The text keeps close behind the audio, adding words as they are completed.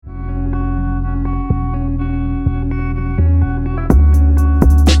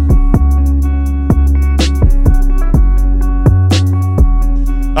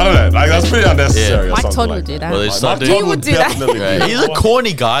pretty unnecessary. Yeah. or Mike something Todd like would do that. Well, they Mike start Todd doing- He would do that. definitely do Right. that. He's a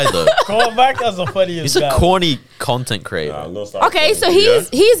corny guy though. Come back, that's the funniest He's a guy. corny content creator. Nah, I'm gonna start Okay, so recording.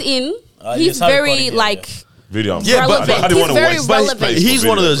 he's in. yes, He's I'm very recording, like Video. I'm Yeah, but- I didn't He's want to very waste relevant. space for He's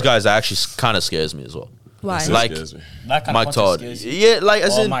one of video, those bro. guys that actually kind of scares me as well. why? Like- Scares me. That kind Mike of Todd. content scares you. Yeah, like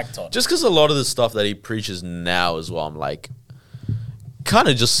as Or in Mike Todd. just because a lot of the stuff that he preaches now as well, I'm like, kind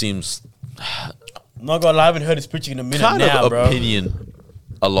of just seems I'm not gonna lie, I haven't heard his preaching in a minute kind now, of bro. opinion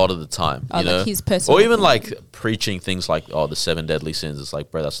a lot of the time. Oh, You like know, his personal or even opinion. like preaching things like the 7 deadly sins. It's like,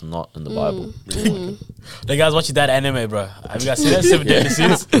 bro, that's not in the Bible. The guys watching that anime, bro. Have you guys seen that? 7 Deadly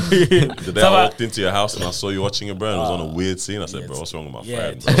Sins? The day I walked into your house and I saw you watching it, bro, and it was on a weird scene. I said, bro, what's wrong with my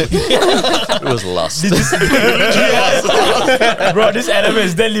Yeah. friend? Bro? It was lust. Bro, this anime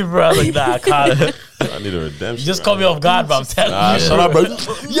is deadly, bro. I was like, nah, I can't. I need a redemption. You just caught me off guard, bro. I'm telling Nah, you. shut up, bro.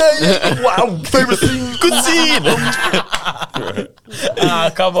 Yeah. Wow, favorite scene. Good scene.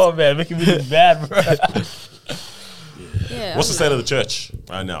 Come on, man. Making me look bad, bro. Yeah. What's the state of the church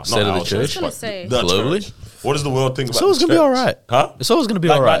right now? State of Not the our church? I was gonna but say. the Globally? church. What does the world think about It's always the gonna be church? all right. Huh? It's always gonna be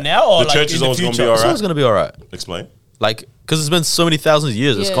Like all right right. now, or The like church in is the always gonna be future? all It's right. always gonna be all right. Explain. Like, because it's been so many thousands of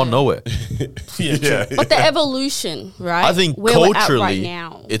years, it's Yeah. gone nowhere. Yeah. But the evolution, right? I think Where we're at culturally, right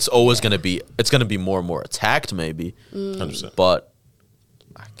now. it's always gonna be more and more attacked, maybe. 100%. But,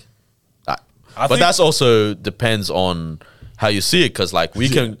 I but think- that's also depends on how you see it, because like we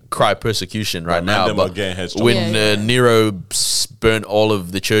can cry persecution right Right, man, now, them are but getting heads chopped. when Yeah, yeah. Nero burnt all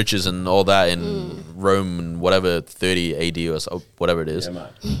of the churches and all that in Rome and whatever 30 AD or so, whatever it is, Yeah, man.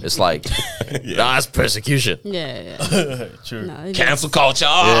 it's like that's persecution. Yeah. True. No, it Cancel culture.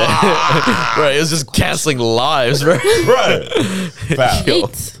 Right, it was just canceling lives, bro. Right. Fam.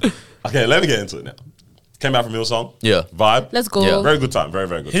 is. Eat. Okay, let me get into it now. Came back from Hillsong. Yeah. Vibe. Let's go. Yeah. Very good time. Very,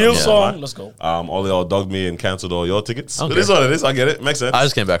 very good time. Hillsong, Yeah. let's go. All y'all dogged me and cancelled all your tickets. Okay. It is what it is. I get it. Makes sense. I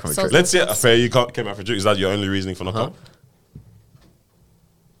just came back from a So- trip. Let's see it. Fair, you came back for a trip. Is that your only reasoning for not coming?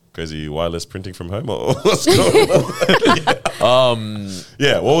 Crazy wireless printing from home? Or what's going on?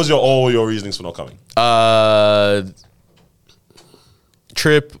 Yeah, what was all your reasonings for not coming?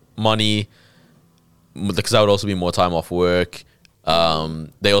 Trip, money, because that would also be more time off work.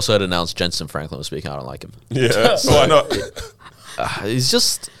 They also had announced Jensen Franklin was speaking. I don't like him. Yeah, so why not? He's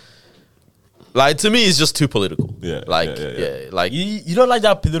just like, to me, he's just too political. Yeah, like yeah. like You don't like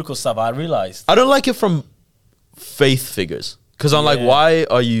that political stuff, I realized. I don't like it from faith figures, because I'm like, Yeah. why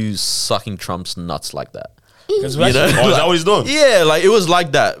are you sucking Trump's nuts like that? Because You know? Oh, is that what he's doing? Yeah, like it was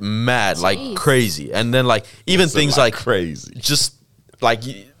like that, mad, like Jeez. crazy, and then like even So, things like crazy. just like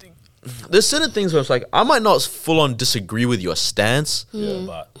there's certain things where it's like I might not full on disagree with your stance,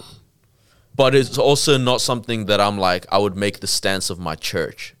 Yeah, but it's also not something that I'm like I would make the stance of my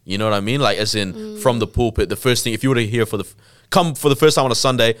church. You know what I mean? Like as in from the pulpit, the first thing, if you were to hear come for the first time on a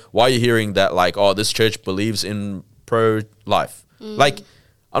Sunday, why are you hearing that like, oh, this church believes in pro-life? Like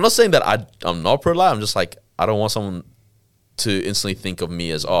I'm not saying that I'm not pro-life. I'm just like I don't want someone to instantly think of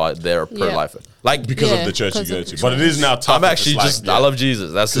me as, oh, they're a pro-lifer. Like Because Yeah, of the church you because go of to. But it is now tough. I'm actually It's just like, I love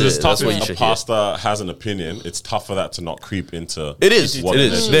Jesus. That's Because it. it's tough That's what you if a should hear. pastor has an opinion. It's tough for that to not creep into. It is. what It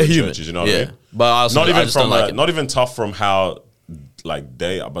it is. is They're in human. churches, you know what yeah. I mean? But I also, Not I even just from don't like it. not even tough from how like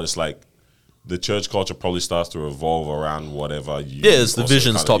they are, but it's like the church culture probably starts to revolve around whatever you. Yeah, it's the also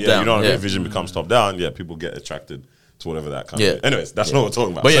vision's kinda- top yeah, down, You know what I yeah. mean? Vision becomes top down. Yeah, people get attracted to whatever that kind Yeah. of. Anyways, that's not what we're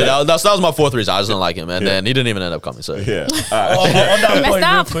talking about. But So, yeah, that was my fourth reason. I just don't like him, and Yeah. then he didn't even end up coming. So yeah. on that point, Messed real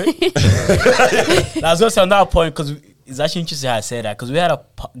up. quick. I was going to say on that point, because it's actually interesting how I say that, because we had a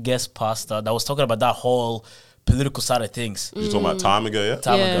guest pastor that was talking about that whole political side of things. You're talking about time ago, yeah.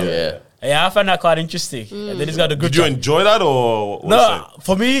 Time Yeah. ago. yeah. Yeah, I found that quite interesting. And then he's got a good Did you job. enjoy that or what was No, it?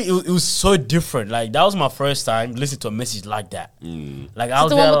 for me, it was so different. Like, that was my first time listening to a message like that. Like, I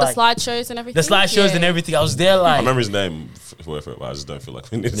was The there, one with like, the slideshows and everything. the slideshows Yeah. and everything. I was there, I like, remember his name, but I just don't feel like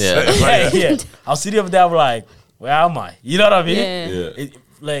we need to Yeah. say it. yeah. I was sitting over there, I'm like, where am I? You know what I mean?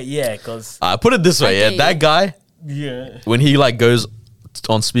 Yeah. Yeah. Because, I put it this way, Okay. yeah, that guy yeah. when he like goes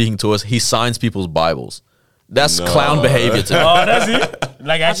on speaking to us, he signs people's Bibles. That's No. clown behavior to me. Oh, that's it?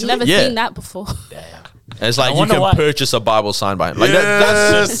 Like, I've actually? never Yeah. seen that before. And it's like I you wonder can why. purchase a Bible signed by him. Like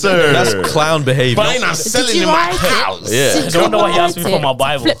Yes, sir. that's clown behavior. Fine, I'm selling you in my write it? house. Yeah. I don't know why he asked me for my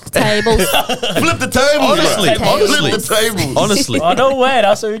Bible. Flip the tables. Flip the tables. Honestly, bro. honestly. Flip the tables. Honestly. Oh, no way.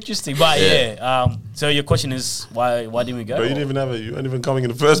 That's so interesting. But Yeah. yeah. So your question is, why didn't we go? Bro, you didn't even have you weren't even coming in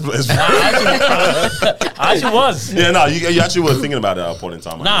the first place. I actually was. Yeah, no, you actually were thinking about it at a point in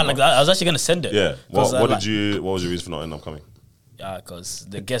time. Nah, like I was actually gonna send it. yeah. 'Cause, What like, did you? What was your reason for not ending up coming? because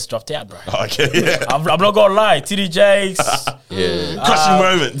the guest dropped out, bro. Okay, yeah. I'm not gonna lie, TD Jakes, Crushing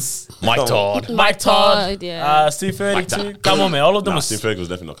moments. Mike Todd. Mike Todd, yeah. Steve 32. Come on, man, all of them. Nah, Steve Ferguson was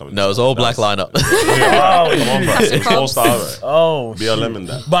definitely not coming. No, it was all black lineup. Come on, bro. It's all star, right? Oh, Be a lemon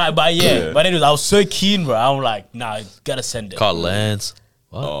that. but yeah, Yeah. but anyways, I was so keen, bro. I'm like, nah, gotta send it. Carl Lance.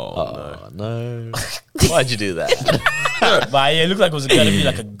 What? Oh, no. Why'd you do that? But yeah, it looked like it was gonna be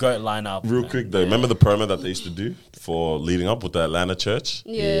like a goat lineup. Real quick though, remember the promo that they used to do for leading up with the Atlanta church?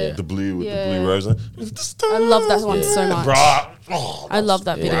 Yeah. The blue with the Yeah. blue rose. I love that one so much. I love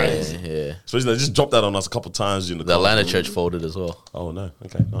that video. Yeah. Especially they just dropped that on us a couple times in the The Atlanta church folded as well. Oh no.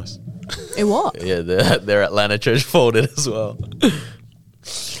 Okay, nice. It what? Yeah, their Atlanta church folded as well.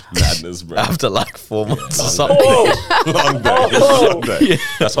 Madness, bro. After like 4 months or something. Long day. Long day.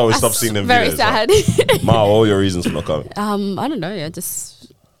 That's why we stopped seeing them Very videos. sad. Ma, what were your reasons for not coming? I don't know. Yeah,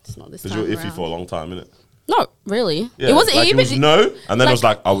 just it's not this Because time you were iffy around. for a long time, innit? No, really. Yeah, It wasn't like even. it was no, and then it was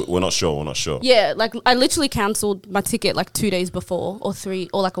like- like, oh, we're not sure. Yeah, like I literally cancelled my ticket like 2 days before, or 3,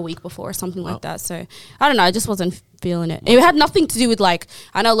 or like a week before, or something like that. So I don't know. I just wasn't feeling it. It had nothing to do with like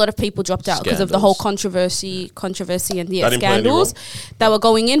I know a lot of people dropped out because of the whole controversy, and That didn't play any scandals role? that were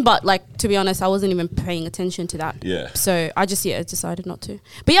going in. But like to be honest, I wasn't even paying attention to that. Yeah. So I just decided not to.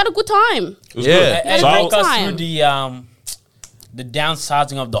 But you had a good time. It was Yeah. good. And So I great was take us time. through the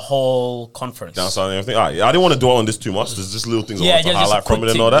downsizing of the whole conference. downside and everything. All right, I didn't want to dwell on this too much. There's just little things I Yeah, want to just a highlight from quick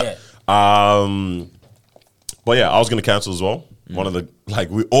it and all thing, that. But yeah, I was going to cancel as well. One of the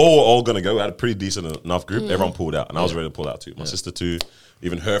we all were all going to go. We had a pretty decent enough group. Everyone pulled out, and I was ready to pull out too. My sister too,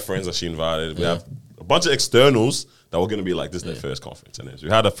 even her friends that she invited. We have a bunch of externals that were going to be like this is their first conference, and we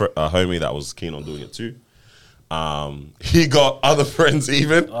had a homie that was keen on doing it too. He got other friends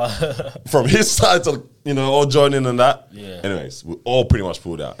even from his side to all join in and that. Yeah. Anyways, we all pretty much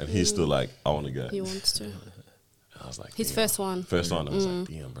pulled out, and he's still like, I want to go. He wants to. I was like, His damn. first one. First one. I was like,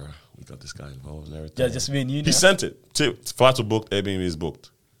 damn, bro, we got this guy involved and everything. Yeah, just me and you. He now. sent it. Flights were booked, Airbnb is booked.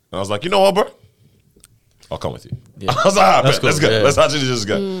 And I was like, you know what, bro? I'll come with you. Yeah. I was like, That's let's cool, go. yeah. Let's actually just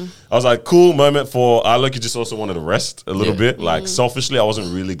go. I was like, cool moment for, I look, you just also wanted to rest a little Yeah. bit. Like, selfishly, I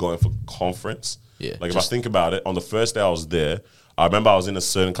wasn't really going for conference. Yeah, Like, if I think about it, on the first day I was there, I remember I was in a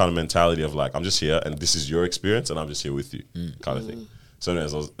certain kind of mentality of like, I'm just here and this is your experience and I'm just here with you kind of thing. So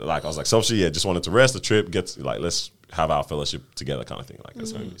anyways, I was like, selfishly, just wanted to rest the trip, let's have our fellowship together kind of thing, like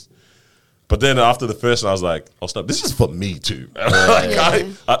as homies. But then after the first one, I was like, oh, stop. This is for me too.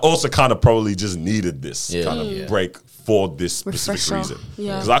 I also kind of probably just needed this kind of break for this specific Refresher. reason.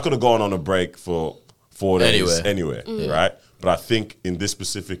 Yeah. Because I could have gone on a break for 4 days Anywhere. right? But I think in this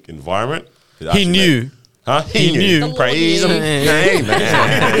specific environment, it He actually knew. made- Huh? He knew. The Lord Praise knew. him.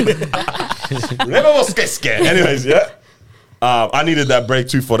 Amen. Never was scared. Anyways, yeah. I needed that break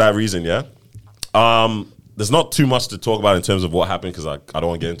too for that reason, yeah. There's not too much to talk about in terms of what happened because I don't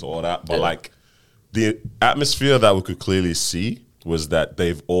want to get into all that. But like the atmosphere that we could clearly see was that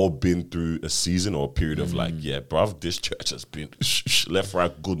they've all been through a season or a period of like, yeah, bruv, this church has been left,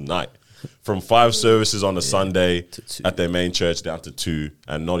 right, good night. From 5 services on a Sunday two. at their main church down to 2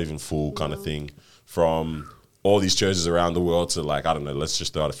 and not even full kind of thing. From all these churches around the world to like, I don't know, let's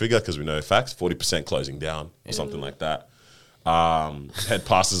just throw out a figure because we know facts, 40% closing down or something like that. Head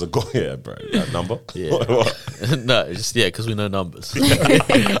pastors are going, yeah, bro, that number? Yeah. No, just because we know numbers.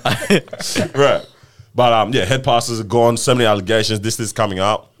 Right. But head pastors are gone, so many allegations, this is coming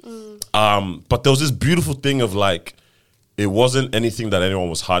out. But there was this beautiful thing of like, it wasn't anything that anyone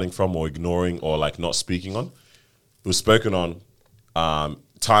was hiding from or ignoring or like not speaking on. It was spoken on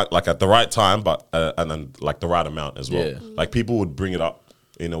time, like at the right time, but and then like the right amount as well. Yeah. Like people would bring it up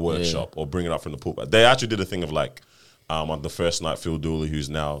in a workshop or bring it up from the pulpit. They actually did a thing of like on the first night, Phil Dooley, who's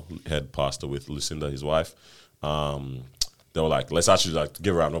now head pastor with Lucinda, his wife, they were like, let's actually like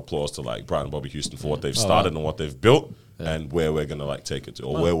give a round of applause to like Brian and Bobby Houston for what they've started and what they've built and where we're gonna like take it to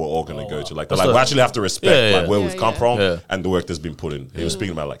or where we're all gonna go to. Like, they're like, we actually have to respect like where we've come from and the work that's been put in. He was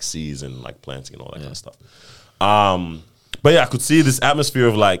speaking about like seeds and like planting and all that kind of stuff. But yeah, I could see this atmosphere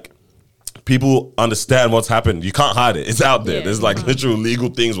of like people understand what's happened. You can't hide it. It's out there. Yeah. There's like literal legal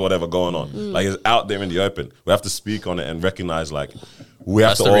things, whatever going on. Like it's out there in the open. We have to speak on it and recognize like we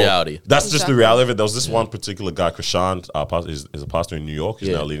have That's to the all, reality. That's just the Exactly. reality of it. There was this one particular guy, Krishan, is a pastor in New York. He's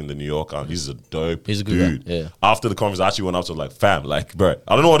now leading the New York. He's a dope He's a good dude. guy, yeah. After the conference, I actually went up to like, fam, like, bro,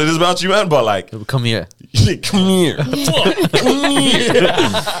 I don't know what it is about you, man, but like, Come here. come here.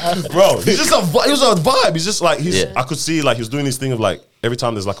 Bro, he's just he was a vibe. He's just like, I could see like he was doing this thing of like, every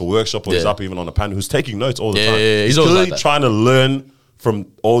time there's like a workshop or he's up even on a panel, who's taking notes all the time. yeah, He's he's always clearly like that. trying to learn from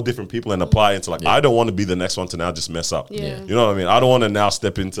all different people and apply into like, I don't want to be the next one to now just mess up. Yeah. You know what I mean? I don't want to now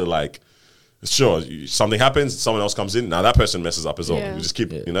step into like Sure, something happens, someone else comes in, now that person messes up as well. Yeah. You just keep,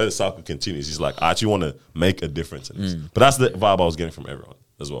 the cycle continues. He's like, I actually want to make a difference in this. But that's the vibe I was getting from everyone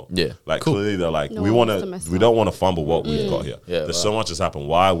as well. Yeah. Like, Cool. clearly they're like, No we one want wants to, to mess we up. don't want to fumble what we've got here. Yeah, There's wow. so much has happened.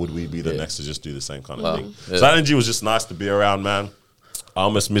 Why would we be the next to just do the same kind of thing? Yeah. So that energy was just nice to be around, man. I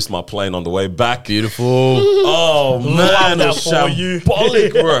almost missed my plane on the way back. Beautiful. Oh man, that it was for you.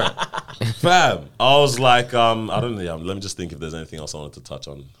 shambolic, bro. Fam, I was like, I don't know. Let me just think if there's anything else I wanted to touch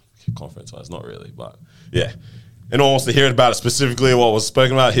on conference-wise. Not really, but yeah. Anyone wants to hear about it specifically, what was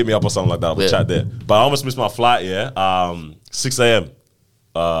spoken about, hit me up or something like that. We'll chat there. But I almost missed my flight. 6 a.m.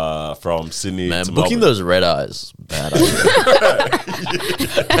 From Sydney Man, to booking Melbourne. those red eyes, bad idea.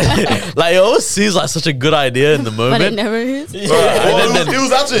 Like, it always seems like such a good idea in the But it moment. never is. Well, it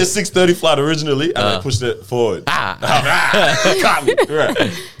was actually a 6:30 flight originally, and I pushed it forward. Got me.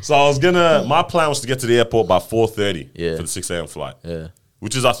 Right. So I was my plan was to get to the airport by 4:30 Yeah. for the 6 a.m. flight. Yeah.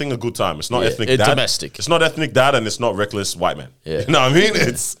 Which is, I think, a good time. It's not Yeah, ethnic it's dad. domestic. It's not ethnic dad, and it's not reckless white man. Yeah. You know what I mean?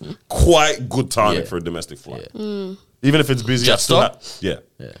 It's quite good timing Yeah. for a domestic flight. Yeah. Even if it's busy, I Jetstar? still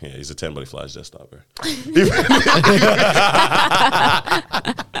yeah. He's a 10, but he flies Jetstar, bro.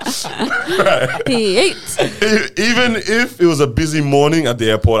 P8. Even if it was a busy morning at the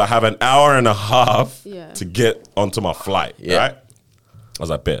airport, I have an hour and a half to get onto my flight. Yeah. Right? I was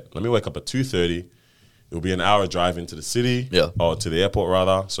like, bet. Let me wake up at 2:30. It'll be an hour drive into the city, or to the airport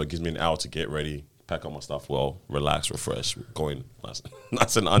rather. So it gives me an hour to get ready, pack up my stuff well, relax, refresh, going nice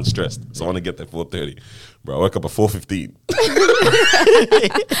and unstressed. So I want to get there 4:30. Bro, I woke up at 4:15.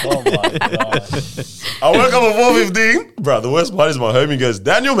 Oh my god. I woke up at 4:15. Bro, the worst part is my homie goes,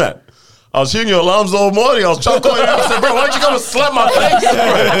 Daniel, man, I was hearing your alarms all morning. I was trying to call you up. I said, bro, why don't you come and slap my face,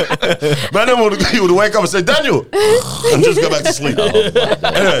 bro? Man, then he would wake up and say, Daniel, and just go back to sleep.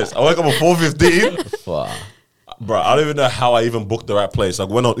 Anyways, I woke up at 4:15. Wow. Bro, I don't even know how I even booked the right place. Like,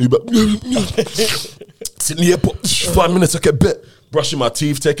 went on Uber. Sydney Airport. 5 minutes, okay, bet. Brushing my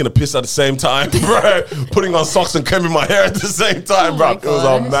teeth, taking a piss at the same time, bro. Putting on socks and combing my hair at the same time, bro. It was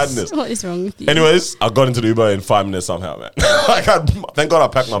all madness. What is wrong with you? Anyways, I got into the Uber in 5 minutes somehow, man. Thank God I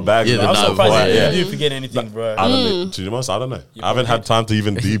packed my bag. Yeah, man. I'm No, surprised why, you yeah. didn't forget anything, bro. I don't know. To be honest, I don't know. I haven't had time to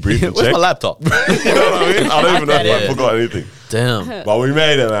even debrief and Where's check. my laptop? You know what I mean? I don't even know if I Yeah. forgot anything. Damn. But we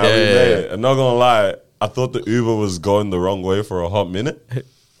made it, man. Yeah, We yeah, made yeah. it. I'm not gonna lie. I thought the Uber was going the wrong way for a hot minute.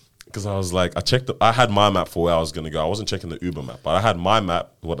 Because I was like, I had my map for where I was going to go. I wasn't checking the Uber map, but I had my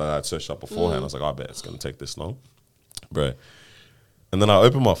map, what I had searched up beforehand. I was like, I bet it's going to take this long. Bro. And then I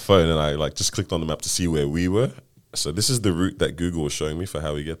opened my phone and I just clicked on the map to see where we were. So this is the route that Google was showing me for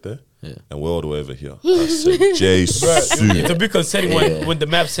how we get there. Yeah. And we're all the way over here. I said, Jesus. It's a bit concerning when the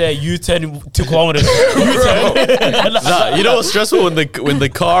map said U-turn 2 kilometers. U-turn. Nah, you know what's stressful when the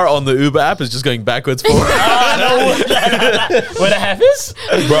car on the Uber app is just going backwards forward. Where the half is?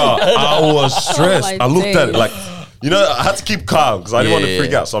 Bro, I was stressed. my I looked at it days. like, I had to keep calm because I didn't want to Yeah,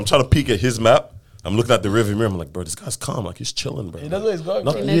 freak yeah. out. So I'm trying to peek at his map. I'm looking at the rearview mirror. I'm like, bro, this guy's calm. Like, he's chilling, bro. He knows where he's going,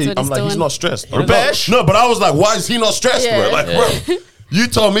 No, bro. He knows what I'm he's like, he's doing. not stressed. knows- Bash. No, but I was like, why is he not stressed, Yeah. bro? Like, bro, you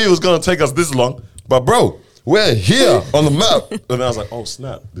told me it was going to take us this long. But, bro, we're here on the map. And then I was like, oh,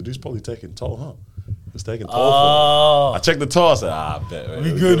 snap. The dude's probably taking toll, huh? He's taking toll for me. I checked the toll. I said, I bet. Man.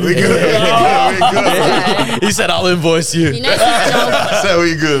 We good. We good. He said, I'll invoice you. You know, his job. I said,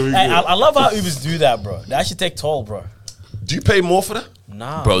 we good. We Hey, good. I love how Ubers do that, bro. They actually take toll, bro. Do you pay more for that?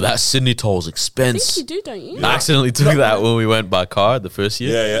 Nah. Bro, that Sydney toll's I think expensive. you do, don't you? I accidentally took that when we went by car the first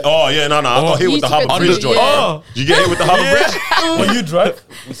year. Yeah, yeah. Oh, yeah, no. I got hit You with the took it Harbour too, Bridge joint. yeah. Oh. Did you get hit with the Harbour Bridge? When you drove?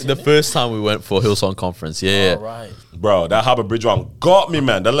 The first time we went for Hillsong Conference. Yeah. All right. Bro, that Harbour Bridge one got me,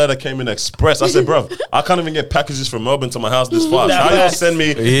 man. That letter came in express. I said, bro, I can't even get packages from Melbourne to my house this fast. How you send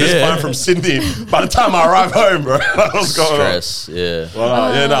me this Yeah. fine from Sydney? By the time I arrive home, bro, what's going on? Stress. Yeah.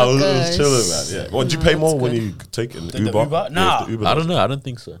 Well, yeah, no, it was gosh. chilling, man. Yeah. Well, did you pay more when you take an Uber? Uber? Yeah, Nah. the Uber I don't know. I don't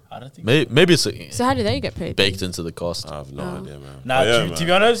think so. I don't think Maybe it's So how do they get paid? baked into the cost. I have no idea, man. Nah, But yeah, to man.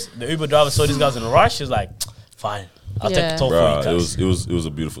 be honest, the Uber driver saw these guys in a rush. He was like, fine. I'll take Yeah. the toll for Bro, you guys. it was a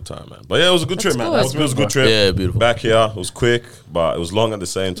beautiful time, man. But yeah, it was a good trip, man. good. It was a good trip. Yeah, beautiful. Back here, it was quick, but it was long at the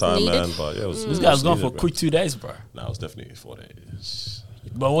same time, needed. man. But yeah, it was. This guy's gone for a quick 2 days, bro. Nah, it was definitely 4 days.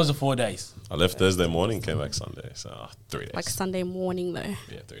 But what was the 4 days? I left Thursday morning, came back Sunday, so 3 days. Like Sunday morning, though.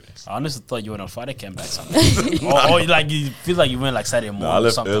 Yeah, 3 days. I honestly thought you went on Friday, came back Sunday. or like you feel like you went like Saturday morning. No, I or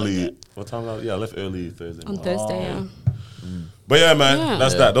left something early. Like What time? I left early Thursday On morning. Thursday, yeah. But yeah, man, Yeah.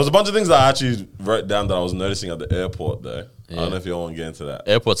 that's that. There was a bunch of things that I actually wrote down that I was noticing at the airport, though. I don't know if you all want to get into that.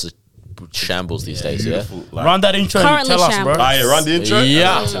 Airports are shambles these days, yeah? Beautiful, like- Run that intro and Currently tell us, bro. shambles. Ah, yeah, run the intro.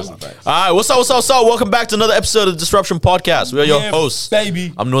 Yeah. Thanks. All right, what's up? Welcome back to another episode of the Disruption Podcast. We are your Yeah, hosts.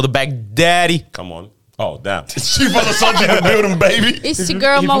 baby. I'm Northern Back Daddy. Come on. Oh, damn. Is she from the something in the building, baby? It's your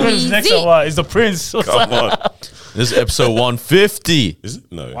girl Next Moeezy. one is the Prince. Come on. This is episode 150. Is it?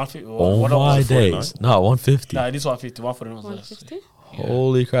 No. 150. Oh What my was it? days. No, 150. Nah, this 150. 149 was last. 150?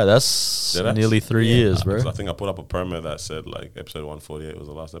 Holy crap. That's Yeah, that's- nearly 3 years, bro. I think I put up a permit that said like episode 148 was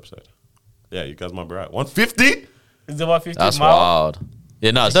the last episode. Yeah, you guys might be right. 150? Is it 150? That's Mal? wild. Yeah,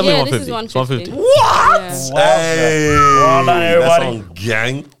 no, it's definitely Yeah, 150. this is 150. It's 150. Yeah. Hey, Well done, everybody. that's on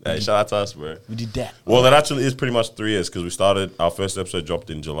gang. Hey, shout out to us, bro. We did that. Well, that actually is pretty much 3 years because we started, our first episode dropped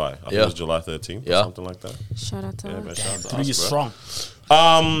in July. I think Yeah. it was July 13th or Yeah. something like that. Shout out to Yeah, us. man, shout out to 3 us, years bro. strong.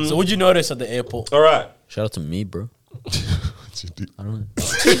 Um, So what'd you notice at the airport? all right. Shout out to me, bro. I don't know.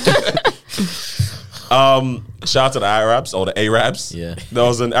 Shout out to the Arabs or the Arabs. Yeah. There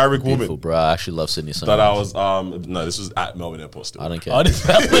was an Arabic Beautiful, woman bro. I actually love Sydney so that much. I was, no, this was at Melbourne Airport still. I don't care. Oh, this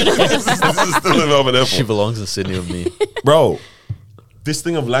This is still in Melbourne She Airport. belongs in Sydney with me. Bro, this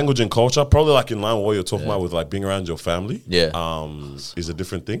thing of language and culture, probably like in line with what you're talking about with like being around your family, Yeah. is a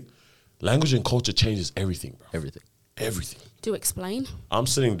different thing. Language and culture changes everything, bro. Everything. Everything. Do explain. I'm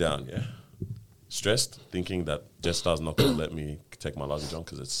sitting down, yeah, stressed, thinking that Jetstar's not going to let me take my luggage on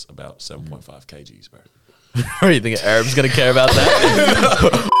because it's about 7.5 kgs, bro. Are you thinking Arab's going to care about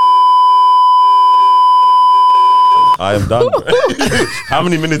that? I am done, bro. How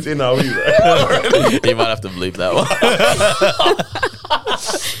many minutes in are we, bro? You might have to bleep that one.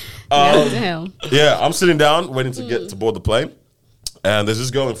 Damn. Yeah, I'm sitting down waiting to get to board the plane, and there's this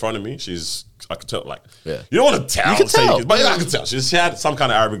girl in front of me. I could tell, like, Yeah. you don't want to tell, You can tell. but yeah, I could tell. She had some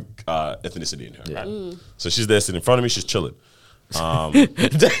kind of Arabic ethnicity in her, right? So she's there sitting in front of me. She's chilling.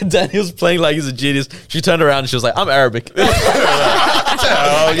 Daniel's playing like he's a genius. She turned around and she was like, I'm Arabic.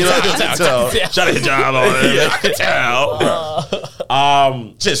 Oh, you know, I can tell. Shut your job on it. I can tell.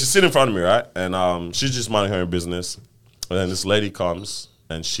 She's sitting in front of me, right? And she's just minding her own business. And then this lady comes,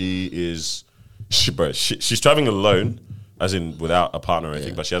 and she's traveling alone, as in without a partner or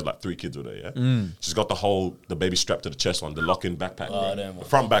anything, but she has like 3 kids with her, yeah? She's got the baby strapped to the chest on, the lock-in backpack. Oh, damn. The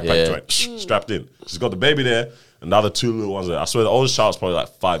front backpack Yeah. joint, strapped in. She's got the baby there, and the other 2 little ones there. I swear the oldest child's probably like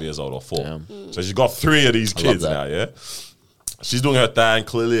 5 years old or 4. Damn. So she's got 3 of these kids that. now, yeah? She's doing her thing,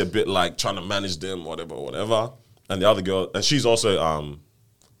 clearly a bit like trying to manage them, whatever. And the other girl, and she's also,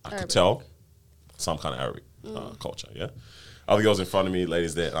 I could tell, some kind of Arabic culture, yeah? Other girls in front of me,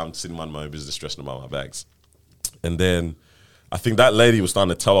 ladies there, I'm sitting minding my own business, stressing about my bags. And then I think that lady was starting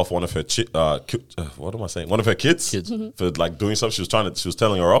to tell off one of her, what am I saying? One of her kids. For like doing something. She was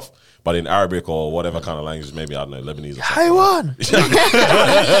telling her off, but in Arabic or whatever kind of language, maybe, I don't know, Lebanese or something. Haywan.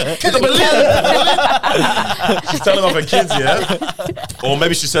 She's telling off her kids, yeah? Or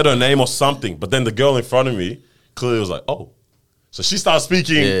maybe she said her name or something, but then the girl in front of me clearly was like, oh. So she started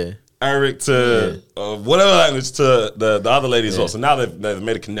speaking Yeah. Arabic to whatever language to the other lady as well. So now they've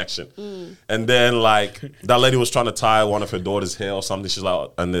made a connection. And then like that lady was trying to tie one of her daughter's hair or something. She's like,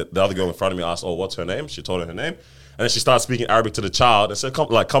 and the other girl in front of me asked, oh, what's her name? She told her name. And then she started speaking Arabic to the child and said,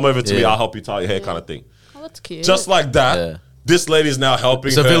 come over to me, Yeah. I'll help you tie your hair kind of thing. Oh, that's cute. Just like that, Yeah. this lady is now helping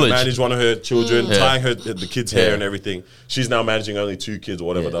It's a her village. manage one of her children, Yeah. tying the kids' hair Yeah. and everything. She's now managing only 2 kids or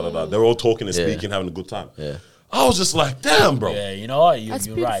whatever. They're all talking and Yeah. speaking, having a good time. Yeah. I was just like, damn, bro. Yeah, you know what? That's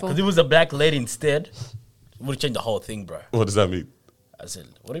You're right. beautiful. Because it was a black lady instead, it would have changed the whole thing, bro. What does that mean? I said,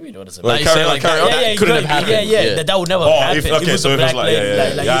 what do you mean? What is it? Well, you carry say on, like carry that, on. that couldn't have happened. Yeah. That would never Oh, happen. if- okay, it was so a if it's black like, lady.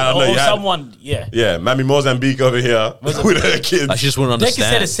 yeah, yeah, I know, or you had- someone, yeah. Yeah, Mammy Mozambique over here with her kids. Like, she just wouldn't They can say the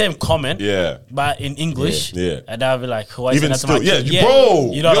understand. same comment, Yeah. but in English. Yeah. And I'll be like, why is Even that to my still, yeah, kid? bro.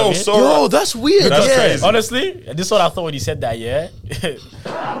 You know what I mean? so Yo, that's weird. That's yeah. crazy. Honestly, this is what I thought when you said that, yeah?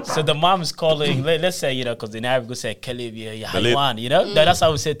 So the mom is calling, let's say, you know, because in Arabic we say, Kalib, yeah, Haywan, you know? That's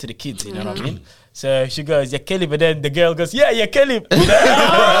how we say it to the kids, you know what I mean? So she goes, yeah, Kalib, and then the girl goes, yeah, Kalib.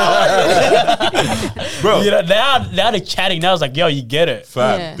 Bro, You know, now they're chatting. Now I was like, yo, you get it.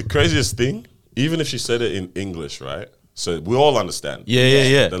 fam, Yeah. the craziest thing, even if she said it in English, right? So we all understand.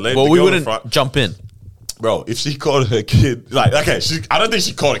 Yeah. The lady- Well, the we girl in wouldn't front- jump in. Bro, if she called her kid, like, okay, I don't think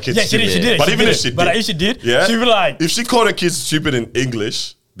she called her kid Yeah, she stupid. did. She did. But she even did if she it. did. But if she did, Yeah. she'd be like, If she called her kids stupid in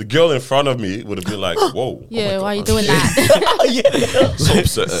English, the girl in front of me would have been like, whoa. oh my Yeah, God, why are you I'm doing that? so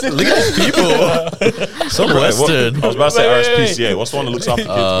upset. Look at these people. So Right, Western. I was about to say Wait. RSPCA. What's the one that looks after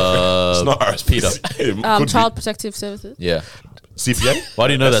kids? It's not RSPCA. Could be. Child Protective Services. Yeah. CPA? Why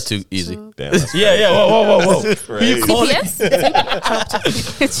do you know that too easy? Damn, that's yeah, whoa. crazy. CPS? Child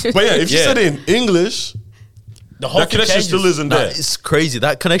Protective. But yeah, if she Yeah. said it in English, The whole that thing connection changes. still isn't Nah, there. it's crazy.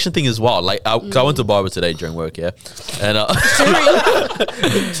 That connection thing is wild. Like, 'cause I went to barber today during work, yeah, and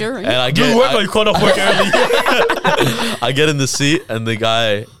During. and I Do get work or you called off work early? I get in the seat and the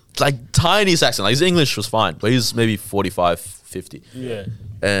guy like tiniest accent. Like his English was fine, but he's maybe 45, 50. Yeah.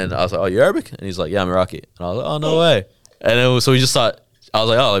 And I was like, "Oh, you Arabic?" And he's like, "Yeah, I'm Iraqi." And I was like, "Oh, no way." And so we just start. I was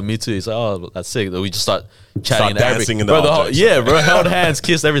like, "Oh, like, me too." He's like, "Oh, that's sick." Then we just start chatting in dancing Arabic. in the objects. bro, held hands,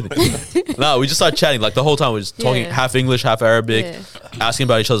 kissed, everything. No, we just started chatting. Like the whole time we were just talking half English, half Arabic, asking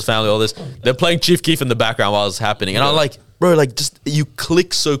about each other's family, all this. They're playing Chief Keef in the background while it's happening. And I'm like, bro, like just you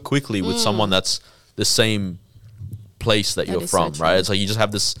click so quickly with someone that's the same place that you're from, right? It's like you just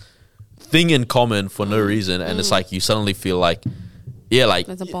have this thing in common for no reason. And it's like you suddenly feel like, yeah, like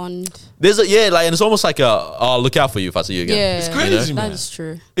there's a bond. Like, and it's almost like look out for you if I see you again. Yeah, it's crazy, man. That is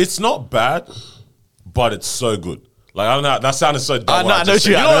true. It's not bad, but it's so good. Like I don't know, that sounded so dumb. I know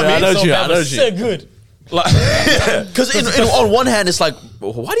you. I know you. So good. Because on one hand, it's like,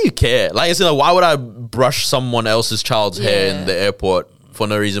 why do you care? Like, it's like, why would I brush someone else's child's hair in the airport for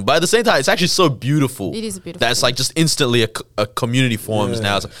no reason? But at the same time, it's actually so beautiful. It is beautiful. That's like just instantly a community forms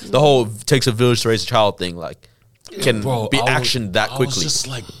now. It's like the whole takes a village to raise a child thing, like, can be actioned that quickly. I was just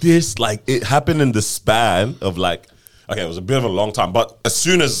like this, like it happened in the span of like, okay, it was a bit of a long time, but as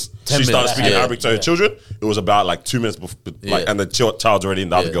soon as she started speaking Arabic to her children, it was about like 2 minutes before, like, and the child's already in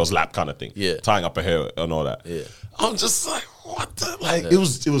the other girl's lap, kind of thing, tying up her hair and all that. I'm just like, what the, like it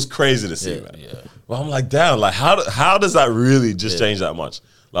was crazy to see, man. Well, I'm like, damn, like how does that really just change that much?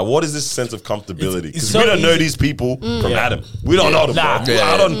 Like, what is this sense of comfortability? Because we don't know these people from Adam. We don't know them, bro.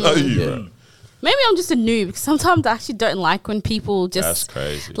 I don't know you, bro. Maybe I'm just a noob because sometimes I actually don't like when people just That's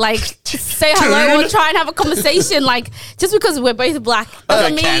crazy. like say hello or try and have a conversation. Like just because we're both black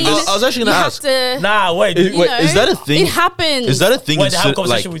doesn't mean I was actually going to ask. Nah, wait. Is that a thing? It happens. Is that a thing? Wait, they have a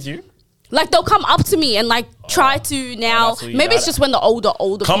conversation with you? Like they'll come up to me and like try to now. Maybe it's just when the older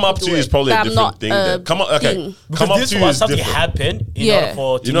come up to you is probably a different thing. Come up, okay. Because come up this to you was is something different. happened in order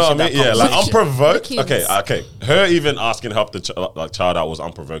for you know what I mean? Yeah, like unprovoked. Okay. Her even asking to help the child out was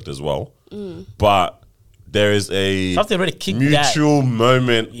unprovoked as well. But there is a something really mutual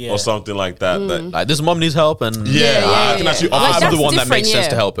moment or something like that. That like this mom needs help, and I can actually. I'm the one that makes sense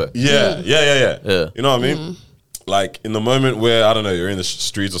to help her. Yeah. You know what I mean? Like in the moment where I don't know, you're in the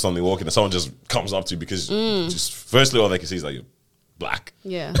streets or something walking, and someone just comes up to you because just firstly all they can see is like you're black.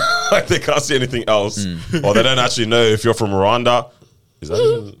 Yeah. Like they can't see anything else, or they don't actually know if you're from Rwanda. Is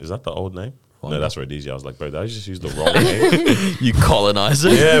that the old name? No, that's Rhodesia. I was like, bro, I just used the wrong name. You colonizer.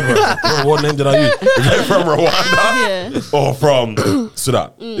 Yeah, bro. What name did I use? Is it from Rwanda or from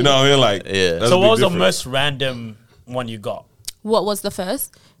Sudan? You know what I mean? Like, so what was the most random one you got? What was the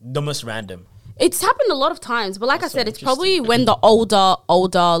first? The most random. It's happened a lot of times, but like I said, it's probably when the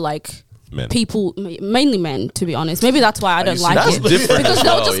older like men. People, mainly men, to be honest. Maybe that's why I don't like it. Different because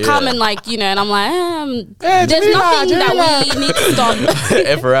they'll just come and like, you know, and I'm like, there's nothing that we need to stop.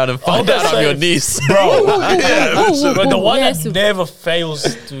 F around and find out I'm your niece. Bro. But the one that never fails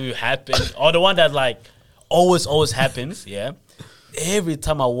to happen, or the one that like always happens, every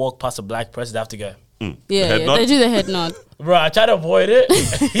time I walk past a black person, I have to go. They do the head nod. Bro, I try to avoid it.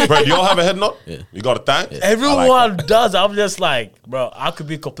 Bro, do y'all have a head nod? Yeah. You got a thank? Everyone does. I'm just like, bro, I could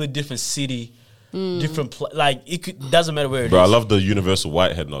be a completely different city, different like it doesn't matter where it is. Bro, I love the universal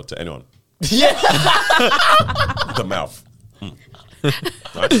white head nod to anyone. Yeah. The mouth.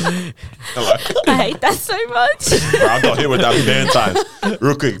 I hate that so much. Bro, I got hit with that bare times.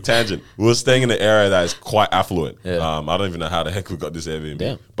 Real quick tangent. We were staying in an area that is quite affluent. I don't even know how the heck we got this Airbnb.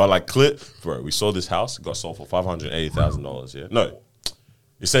 Damn. But like, bro, we saw this house. It got sold for $580,000. Yeah, no,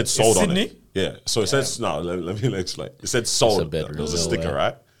 it said sold on Sydney? it. Yeah, so it says no. Let me explain. It said sold. It's a bedroom. There was a sticker,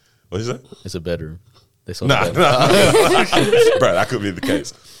 right? What is that? It's a bedroom. They sold Nah, the bedroom. bro, that could be the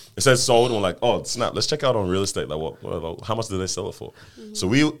case. It says sold, and we're like, oh snap, let's check out on real estate. Like, what how much did they sell it for? So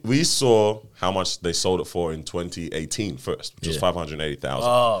we saw how much they sold it for in 2018 first, which was 580,000.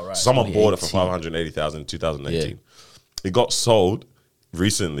 Oh, right. Someone bought it for 580,000 in 2018. It got sold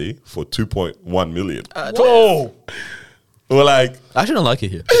recently for 2.1 million. Whoa. We're like, I actually don't like it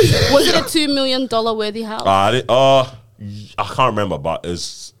here. Was it a $2 million worthy house? I can't remember, but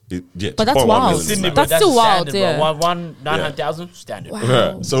but that's 2.1 wild. million is Sydney, like- bro, That's still wild, standard, yeah. bro. 900,000 standard. Wow.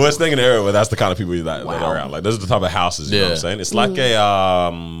 Yeah. So we're staying in an area where that's the kind of people that are around. Like, those are the type of houses, you know what I'm saying? It's like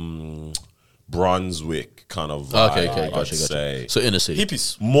a Brunswick kind of vibe, Okay, I'd gotcha. say. So inner city.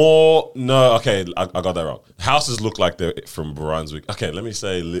 Hippies. I got that wrong. Houses look like they're from Brunswick. Okay, let me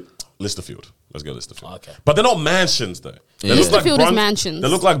say Listerfield. Let's go Listerfield. Okay. But they're not mansions, though. They Yeah. look like Listerfield is mansions. They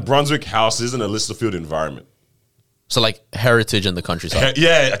look like Brunswick houses in a Listerfield environment. So like heritage in the countryside.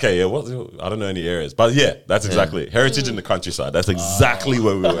 I don't know any areas, but yeah, that's exactly it. Heritage in the countryside. That's exactly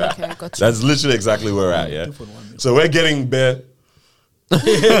where we were at. Okay, gotcha. That's literally exactly where we're at. Yeah. So we're getting bare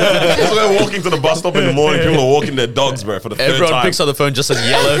That's we're walking to the bus stop in the morning. People are walking their dogs, bro, for the third Everyone time. picks up the phone just says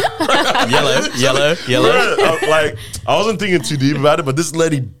yellow, yellow. Bro, I wasn't thinking too deep about it, but this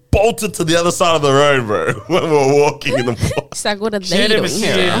lady bolted to the other side of the road, bro, when we were walking in the bus. It's like, what are She they didn't even doing see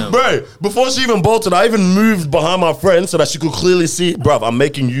here? it. Bro, before she even bolted, I even moved behind my friend so that she could clearly see, bruv, I'm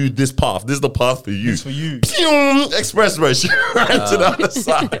making you this path. This is the path for you. It's for you. Pew! Express, bro. She ran to the other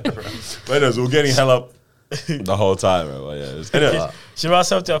side, bro. But anyways, we were getting hell up the whole time, bro. But yeah, anyway, She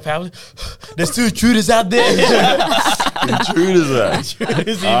runs up to her family. There's 2 intruders out there. intruders, man.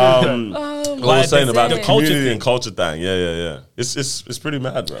 Intruders, What I was saying the- about the the culture community thing. and culture thing. Yeah. It's pretty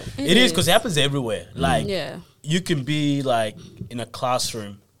mad, bro. It is because it happens everywhere. Like, Yeah. you can be like in a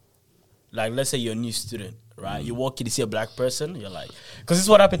classroom. Like, let's say you're a new student, right? You walk in, you see a black person, you're like, because this is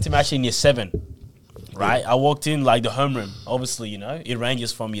what happened to me actually in year 7, right? I walked in like the homeroom. Obviously, you know, it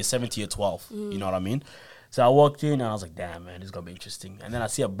ranges from year 7 to year 12. You know what I mean? So I walked in and I was like, damn, man, this is going to be interesting. And then I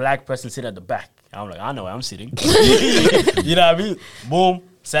see a black person sitting at the back. I'm like, I know where I'm sitting. You know what I mean? Boom,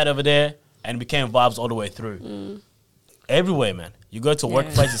 sat over there and it became vibes all the way through. Everywhere, man. You go to a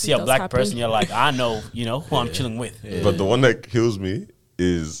workplace, you see It a does black happen. person, you're like, I know, you know, who I'm chilling with. But the one that kills me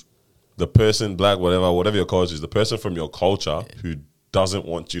is the person, black, whatever your culture is, the person from your culture who doesn't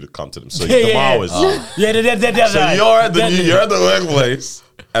want you to come to them. So the Maoists. Yeah, So you're at the workplace,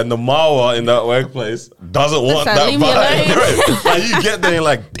 and the Mawa in that workplace doesn't want like, that leave me vibe. Bro. Like you get there and you're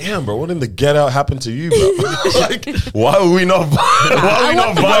like, damn, bro, what in the get out happened to you, bro? Like, why are we not I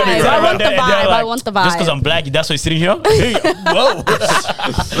want the vibe. I want the vibe. I want the vibe. Just because I'm black, that's why you're sitting here? Whoa.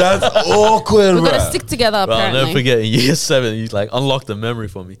 That's awkward, We're bro. gonna stick together. Bro, I'll Apparently, never forget in year 7, he like unlocked a memory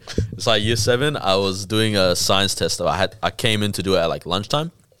for me. It's like year 7, I was doing a science test. I came in to do it at like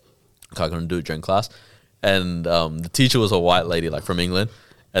lunchtime. I couldn't do it during class. And the teacher was a white lady, like from England.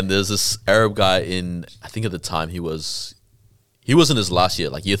 And there's this Arab guy in, I think at the time he was in his last year,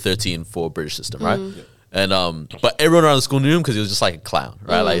 like year 13 for British system, right? And but everyone around the school knew him because he was just like a clown,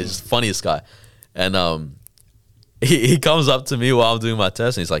 right? Like he's the funniest guy. And he comes up to me while I'm doing my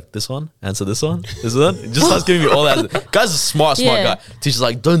test and he's like, this one, answer this one, this one. He just starts giving me all that. Guy's a smart Yeah. guy. Teacher's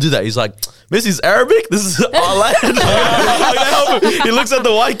like, don't do that. He's like, Miss, he's Arabic. This is our land. I'm gonna help him. He looks at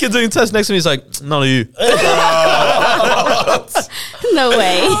the white kid doing test next to me. He's like, none of you. no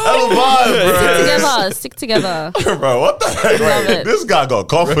way. Vibe, Stick together. bro, what the heck? Love Right? it. This guy got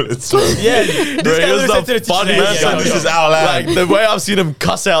confidence. Bro. Yeah. Bro, This guy he was looks at the the teacher funniest like, Man, guy. this is our land. Like the way I've seen him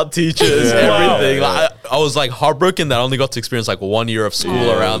cuss out teachers, Yeah. everything. Wow. Like, I was like heartbroken that I only got to experience like 1 year of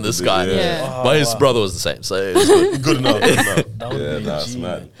school around this guy. Yeah. But his brother was the same, so it was good. Good enough. Good enough. That would Yeah, be that's G,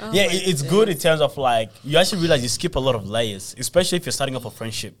 mad. man. Yeah, it's good in terms of like, you actually realize you skip a lot of layers, especially if you're starting off a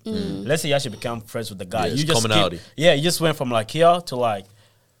friendship. Let's say you actually become friends with the guy. Yeah, you it's just commonality. you just went from like here to like,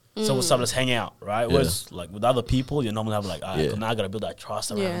 so what's up, let's hang out, right? Whereas like with other people, you normally have like, all right, Yeah. now I gotta build that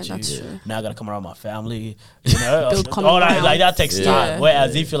trust around Yeah, you. that's true. Now I gotta come around my family, you know? Build common all that, ground. like that takes Yeah. time.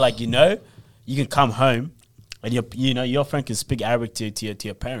 Whereas if you're like, you know, you can come home and your friend can speak Arabic to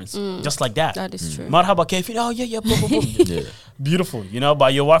your parents. Just like that. That is true. Marhaba kayfin. Oh yeah, boom, boom, boom. Yeah. Beautiful, you know.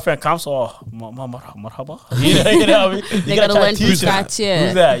 But your wife friend comes, oh, marhaba. You know what I mean? You They gotta try to learn teach who's them. that, yeah.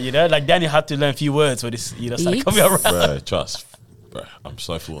 Who's that? You know, like then you have to learn a few words for this. You know, start Yeeks. coming around, Bro, trust. Bro, I'm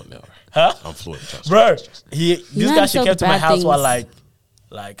so fluent now. Bro. huh? I'm fluent. Trust. Bro, this know guy how to she say came to my bad house while things.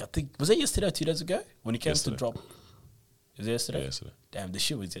 like I think was it yesterday or 2 days ago when he came Yesterday. to drop. Was it yesterday? Yeah, yesterday. Damn, the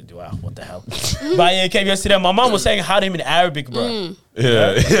shit was wow. What the hell? But yeah, he came yesterday. My mom was saying hi to him in Arabic, bro.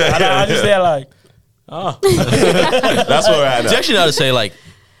 Yeah, And I just there like, That's where we're at Do you now. actually know how to say like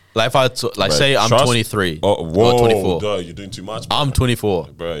if I Bro, say I'm trust- 23 Oh, whoa, or 24? Duh, you're doing too much. Bro. I'm 24.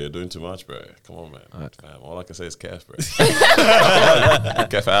 Bro, you're doing too much, bro. Come on, man. Fam, all I can say is Kef, bro.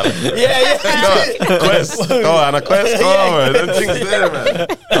 Kef Allen. yeah. Quest. Go on, a quest. Go on, bro. Them things there, man.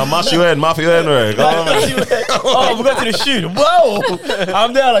 I'll mash you in, bro. Go on, man. Oh, we got to the shoot. Whoa.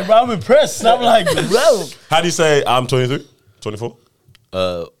 I'm there like, bro, I'm impressed. I'm like, bro. How do you say I'm 23? 24?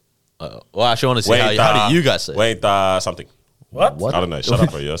 Well, I actually want to see how do you guys say it? Wait, something. What? I don't know. Shut up,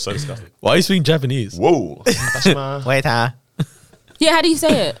 bro. You're so disgusting. Why are you speaking Japanese? Whoa. Wait, huh? Yeah, how do you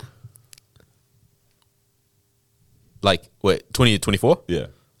say it? Like, wait, 24? Yeah.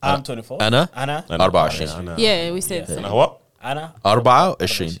 I'm 24. Anna? Anna. Arba'a Yeah, Ishirin. Anna. Yeah, we said. Anna, what? Anna. Arba'a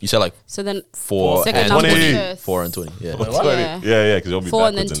Ishirin. You said like So then 4 second and number 20. first. 4 and 20. Yeah. Wait, what? Yeah. Yeah, because you'll be 4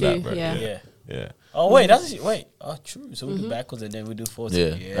 and then backwards in 2, that, bro. yeah. Yeah. Yeah. Oh wait, wait. Oh, true. So we do backwards and then we do 40.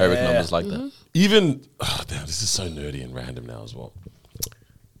 Yeah. Arabic numbers like that. Even, oh, damn, this is so nerdy and random now as well.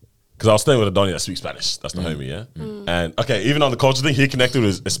 Because I was staying with a Donnie that speaks Spanish. That's the homie, yeah? And, okay, even on the culture thing, he connected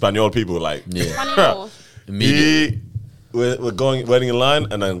with Espanol people, like, Yeah. Immediately. we're waiting in line,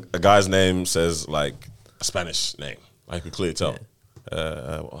 and then a guy's name says, like, a Spanish name. I can clearly tell.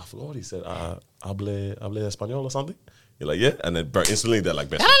 I forgot what he said. Hable español or something. You're like, yeah, and then bro, instantly they're like,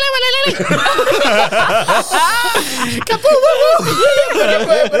 best.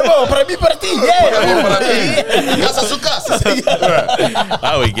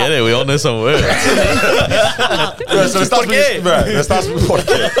 Oh, we get it. We all know some words. Bro, so they start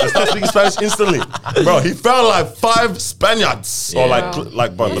speaking Spanish instantly. Bro, he found like 5 Spaniards or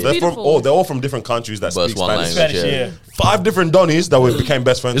like bro, but they're all from different countries that speak Spanish. Yeah. 5 different Donnies that we became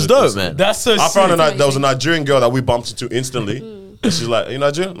best friends It's with. dope, man. That's so I found sick. there was a Nigerian girl that we bumped into instantly. And she's like, you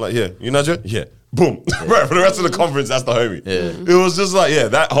Nigerian? I'm like, yeah. You Nigerian? Yeah. Boom. Right, for the rest of the conference, that's the homie. Yeah. It was just like, yeah,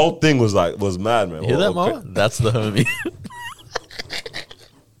 that whole thing was mad, man. Hear that, Mama? That's the homie.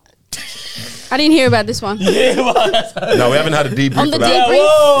 I didn't hear about this one. No, we haven't had a debrief On the for that.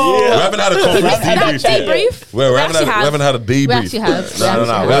 debrief? We haven't had a conference debrief yet. Debrief? We haven't had a debrief. We actually have.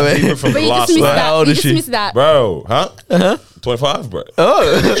 No. We had a debrief from But the you last just missed night. that. How old You is just she? missed that. Bro, huh? 25, bro.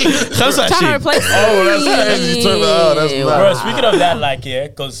 Oh, Trying to replace Oh, that's crazy. Oh, that's mad. Bro, speaking of that, like, yeah,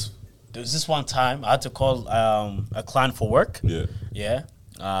 because there was this one time I had to call a client for work. Yeah. Yeah.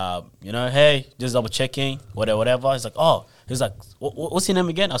 You know, hey, just double checking, whatever. He's like, oh, he's like, what's your name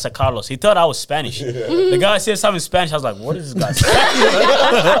again? I was like, Carlos. He thought I was Spanish. The guy said something in Spanish. I was like, what is this guy saying?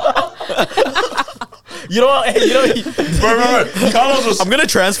 You know what? Bro. Carlos was I'm gonna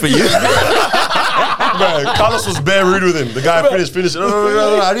transfer you. Carlos was bare rude with him. The guy finished.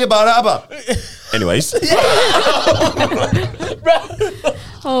 Anyways.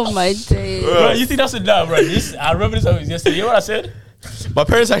 Oh my days. Bro, you think that's enough, bro? I remember this yesterday. You know what I said? My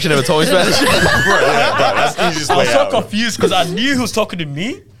parents actually never told me Spanish. That's the easiest I was way so out. confused because I knew he was talking to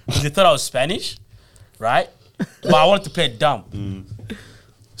me because he thought I was Spanish, right? But I wanted to play dumb.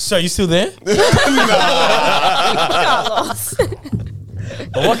 So you still there? Carlos.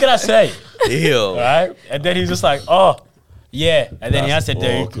 But what can I say? Ew. Right? And then he's just like, oh, yeah. And then he That's answered,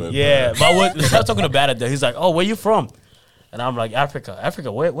 dude, awkward, yeah. But we started talking about it, though. He's like, oh, where you from? And I'm like, Africa.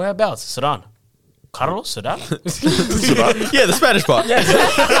 Africa, whereabouts? Sudan. Carlos, Sudan? Yeah, the Spanish part. Bro,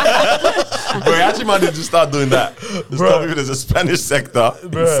 you actually might need to start doing that. There's a Spanish sector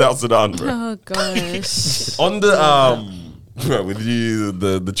in South Sudan, bro. Oh gosh. On the bro, with you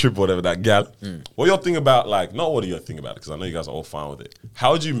the trip or whatever, that gal. What y'all think about, like, not what do you think about it, because I know you guys are all fine with it.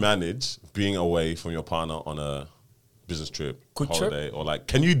 How would you manage being away from your partner on a business trip, Quick holiday, or like,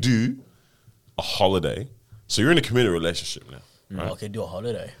 can you do a holiday? So you're in a committed relationship now, right? Okay, do a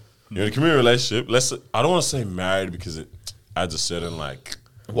holiday. You're in a committed relationship. I don't want to say married because it adds a certain like.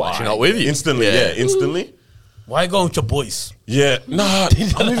 Why she not with you? Instantly, yeah, instantly. Why go with your boys? Yeah, nah,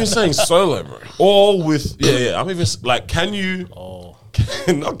 I'm even saying solo, bro. Or with, yeah. I'm even like, can you? Oh.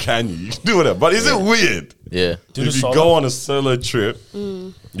 Not can you? You can do whatever. But is it weird? Yeah. Do If the you solo? go on a solo trip,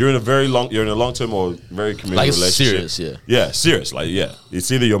 you're in a long term or very committed Like relationship. serious, yeah. Yeah, serious. Like, yeah.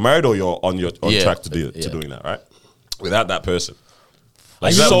 It's either you're married or you're on Yeah. track to Yeah. doing that, right? Without that person.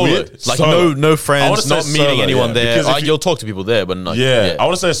 Like Is that solo. weird? Like Solo. no I wanna friends, say not meeting solo, anyone yeah, there. because if You'll talk to people there, but not. Yeah, I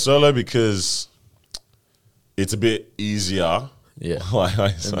want to say solo because it's a bit easier. Yeah.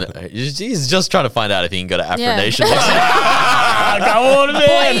 He's He's just trying to find out if he can go to Afro Yeah. Nation. Come on,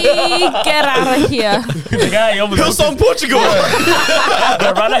 man. Boy, get out of here. The guy almost Hillsong, Portugal.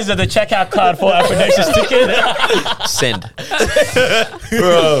 right now he's at the checkout card for Afro Nation's ticket. Send.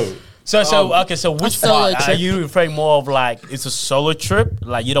 bro. So which solo part? Are trip. you referring more of like it's a solo trip,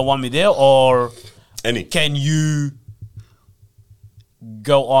 like you don't want me there, or Any. can you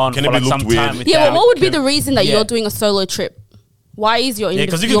go on Can for it be like some looked weird? time? Without, Yeah, but what would be the reason that Yeah. you're doing a solo trip? Why is your,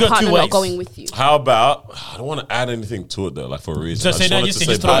 'cause you your can go partner two ways. not going with you? How about, I don't want to add anything to it though, like for a reason. So I say just that wanted you to say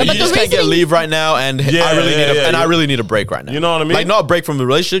say just throw- bye. You But just the can't get reasoning- leave right now, and Yeah, I really yeah. really need a break right now. You know what I mean? Like not a break from the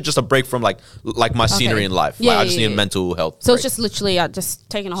relationship, just a break from like my scenery in life. Yeah, Like I just yeah, need a yeah. mental health. So break. it's just literally just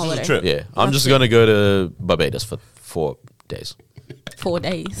taking a Just holiday. a trip. yeah. I'm That's just it. gonna go to Barbados for 4 days. 4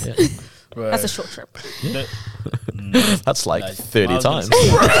 days. Right. That's a short trip. That's like Nice. 30 I was gonna times.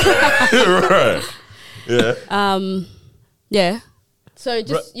 Right. Yeah. Yeah. So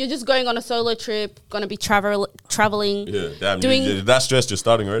you're just going on a solo trip, gonna be traveling. Yeah. Damn, Doing- you that stressed, you're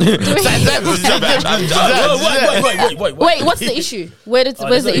starting already. Wait, Wait, what's the issue? Where's the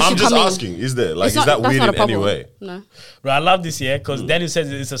there's issue no- I'm just coming? asking, is there? Like, It's is not- that that's weird not a in any problem. way? No. Bro, I love this, yeah, because Daniel says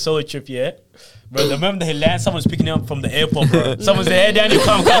it's a solo trip, yeah. Bro, the moment that he lands, someone's picking him up from the airport, bro. Someone's there, hey, Daniel,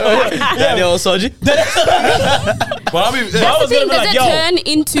 come. Daniel Soji. But I mean, I That's was the thing. gonna be Does like, it yo. turn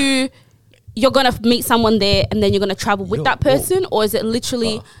into you're gonna meet someone there and then you're gonna travel with that person, or is it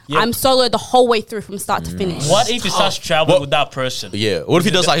literally Yeah. I'm solo the whole way through from start to finish? What if he starts traveling with that person? Yeah. What if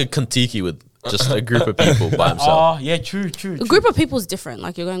he does like a Kontiki with just a group of people by himself? Oh, yeah, true. A group of people is different.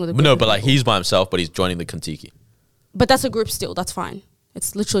 Like you're going with a group. No, of but like people. he's by himself, but he's joining the Kontiki. But that's a group still. That's fine.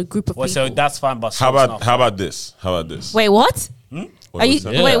 It's literally a group of Well, people. so that's fine, but How about this? Wait, what? what Are was you?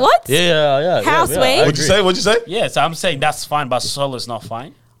 that? Yeah. Wait, what? Yeah. How, Sway? What'd you say? What'd you say? Yeah, so I'm saying that's fine, but solo is not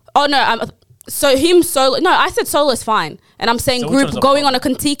fine. Oh no, so him solo. No, I said solo is fine, and I'm saying So which group one's a going on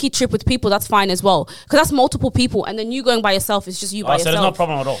problem? a Kentucky trip with people. That's fine as well, because that's multiple people, and then you going by yourself is just you by So yourself. there's no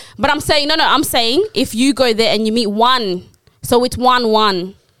problem at all. But I'm saying no. I'm saying if you go there and you meet one, so it's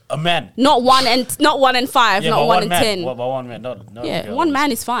one, A man. not 1 and 5, Yeah, not but 1 and man. 10. But one man, no. Yeah, girl. one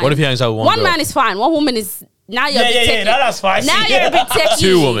man is fine. What if he hangs out with one One girl? man is fine. One woman is now you're a bit techie. that's fine. Now you're a bit techie.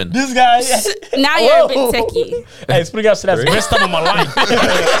 2 women. This guy. Now you're a bit techie. Hey, speaking of that's the best time of my life.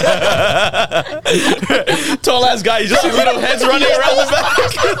 Tall ass guy, you just see little heads running around the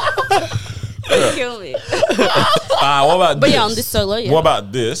back. Kill me. What about But this? yeah, on this solo, yeah. What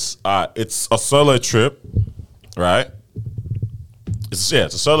about this? It's a solo trip, right? It's a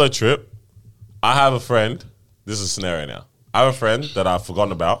solo trip. I have a friend. This is a scenario now. I have a friend that I've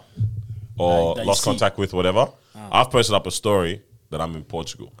forgotten about or That you lost see. contact with, whatever. I've posted up a story that I'm in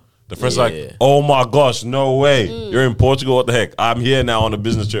Portugal. The friend's Yeah. like, oh my gosh, no way. You're in Portugal, what the heck? I'm here now on a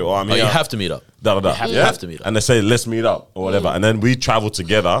business trip, or I'm Oh, here. you have to meet up. You have to meet up. And they say, let's meet up or whatever. And then we travel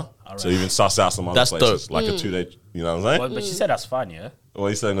together to even suss out some other That's places. dope. Like a 2-day, you know what I'm saying? But she said that's fine, yeah. What are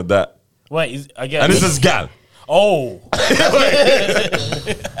you saying with that? Wait, again. And this is gal. Oh.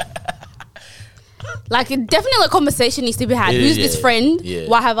 Like, definitely a conversation needs to be had. Yeah, Who's this yeah, friend? yeah.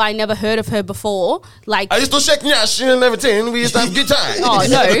 Why have I never heard of her before? Like, I used to shake Nyash and everything. We used to have good time. oh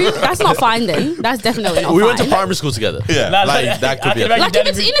no, that's not fine then. That's definitely not We fine. went to primary school together. Yeah. Like, that could be a thing. Like, if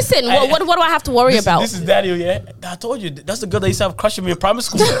it's innocent, what do I have to worry about? This is Daniel, yeah. I told you, that's the girl that used to have crush on me in primary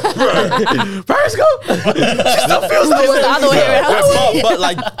school. Primary school? Still feels It was the other way around. but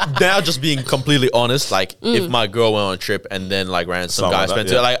like now, just being completely honest, like if my girl went on a trip and then like ran some Something guy like spent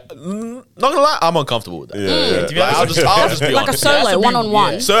that, it, like not gonna lie, I'm uncomfortable with that. Yeah. To be Like, honest, I'll just be Like a honest. solo, That's a bit-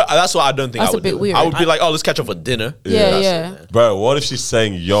 1-on-one. yeah. So that's what I don't think That's I a would bit do. weird. I would be like, oh, let's catch up for dinner. Yeah, That's yeah. it. Bro, what if she's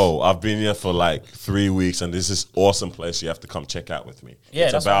saying, yo, I've been here for like 3 weeks and this is awesome place. You have to come check out with me. Yeah,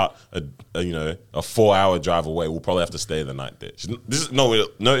 it's that's about a 4-hour drive away. We'll probably have to stay the night there. This is no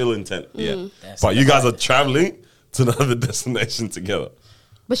ill intent. Yeah. But you guys are traveling to another destination together.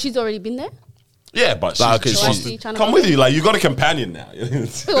 But she's already been there? Yeah, but Like, she okay, wants she's to trying to come go with again? you. Like, you got a companion now. Why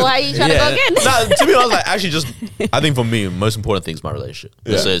are you trying to go again? Nah, to be honest, like actually, just I think for me, most important thing is my relationship.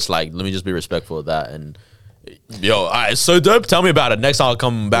 Yeah. So it's like, let me just be respectful of that. And yo, it's so dope. Tell me about it. Next time I'll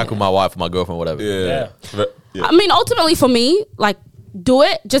come back with my wife or my girlfriend, whatever. Yeah. Yeah. I mean, ultimately for me, like, do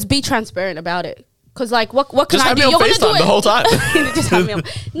it. Just be transparent about it. Because, like, what can Just I have do? me on You're gonna do FaceTime it the whole time. Just have me on.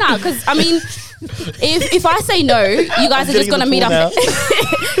 Nah, because I mean, if I say no, you guys are just getting in gonna the meet pool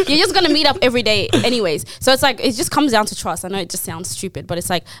up. You're just gonna meet up every day, anyways. So it's like it just comes down to trust. I know it just sounds stupid, but it's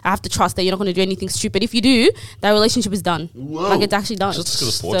like I have to trust that you're not gonna do anything stupid. If you do, that relationship is done. Like it's actually done. Just 'cause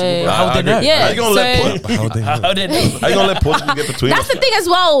of So- Portugal, bro. How would they know? Yeah. How you gonna let so- how they know? How did How you gonna let Portugal get between That's us? the thing as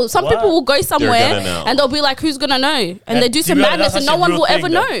well. Some What? people will go somewhere gonna know. and they'll be like, "Who's gonna know?" And they do some madness, and no one will ever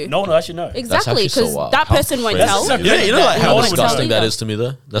know. No one actually know. Exactly, actually so because wild. that How person won't crazy. tell. That's Yeah, you know, like No how one would disgusting tell that either. is to me,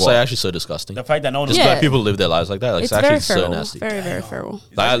 though. That's What? like actually so disgusting. The fact that no one Just Yeah. let people live their lives like that. Like, It's it's very actually so feral. nasty. Very, very feral.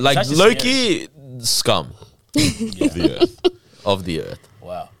 Like actually Loki, scum The earth. of the earth.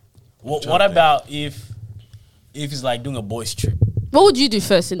 Wow. What about if it's like doing a boys trip? What would you do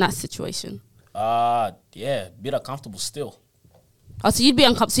first in that situation? Yeah, be uncomfortable still. Oh, so you'd be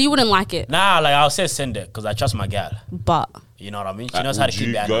uncomfortable. So you wouldn't like it, Nah, like I'll say send it because I trust my gal. but You know what I mean? She knows how to Would keep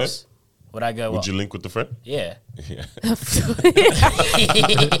you go? balance. Would I go? Would What? you link with the friend? Yeah. Yeah.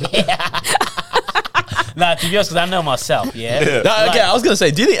 Nah, to be honest, because I know myself. Yeah. No, okay, I was gonna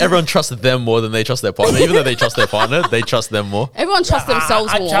say, do you think everyone trusts them more than they trust their partner? Even though they trust their partner, they trust them more. everyone trusts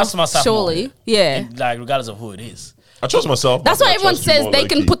themselves I more. trust myself surely, more. yeah. Like regardless of who it is. I trust myself. That's but why I everyone trust you says more they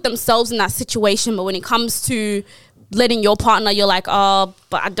can low-key. put themselves in that situation, but when it comes to letting your partner, you're like, oh,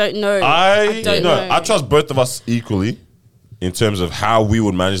 but I don't know. I don't no, know. I trust both of us equally in terms of how we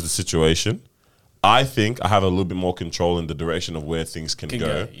would manage the situation. I think I have a little bit more control in the direction of where things can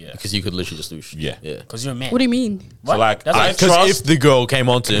go. Yeah. Because you could literally just do Yeah. yeah. Because you're a man. What do you mean? So like, That's I like- Because trust. if the girl came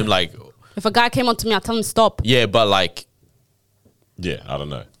on to him, like, If a guy came on to me, I tell him stop. yeah, but like, Yeah, I don't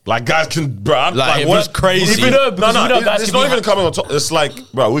know. Like guys can, bro. Like, if what- it's crazy- Even, No, no, because no, we know guys it's can not be even coming on top. It's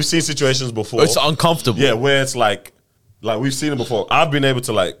like, bro, we've seen situations before. it's uncomfortable. Yeah, where it's like we've seen it before. I've been able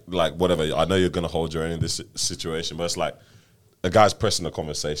to like whatever. I know you're gonna hold your own in this situation, but it's like a guy's pressing the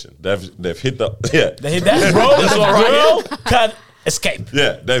conversation. They've hit the They hit that, bro. That's The all right. girl can escape.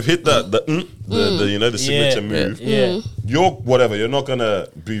 yeah. They've hit the you know the signature move. Yeah. You're whatever. You're not gonna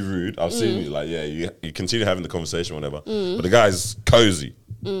be rude. I've seen you like you continue having the conversation, whatever. But the guy's cozy.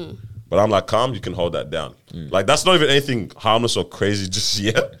 But I'm like, calm, you can hold that down. Like, that's not even anything harmless or crazy just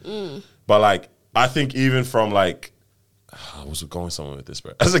yet. But like, I think even from like, I was going somewhere with this,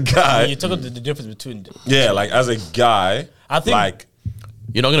 bro. As a guy, You talk about the difference between. yeah, like as a guy, I think- like,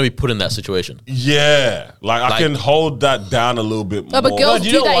 You're not going to be put in that situation. yeah, like I can hold that down a little bit more. No, but girls do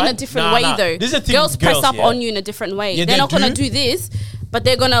you do know that in why? a different Nah, way, nah. though. This is the thing Girls with press girls, up yeah. on you in a different way. Yeah, they're they not gonna do. do this, but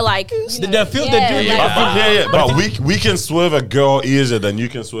they're gonna like. You know, They feel they do. like- But we can swerve a girl easier than you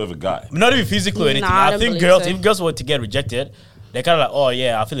can swerve a guy. Not even physically or anything. Nah, I I don't think believe girls, so. if girls were to get rejected, they're kind of like, oh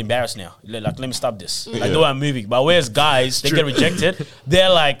yeah, I feel embarrassed now. Like, let me stop this. Like, the way I'm moving. But whereas guys, they get rejected, they're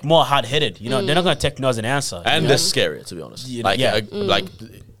like more hard headed. You know, they're not gonna take no as an answer. And you know? they're scarier, to be honest. Yeah, Like, yeah. like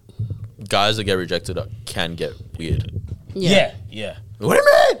guys that get rejected can get weird. yeah. What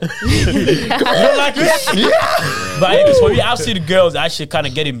do you mean? You don't like it? Yeah. But because for me, I've seen girls actually kind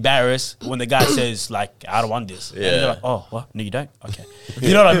of get embarrassed when the guy says like, "I don't want this." And Yeah. they're like, "Oh, what? No, you don't. Okay."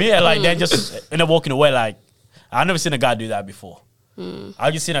 You know what I mean? And like, they just end up walking away. Like, I've never seen a guy do that before.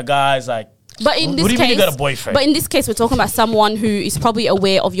 I've just seen a guy's like. But in this What do you case, mean you got a boyfriend? But in this case, we're talking about someone who is probably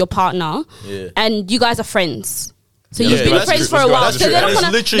aware of your partner, and you guys are friends. So you've been that's friends true. for a while. That's So true. they're not And it's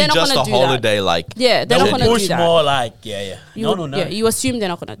gonna. literally They're not just gonna a do holiday, that. like Yeah, they're not They gonna push do that. more like, yeah. You, No. Yeah, you assume they're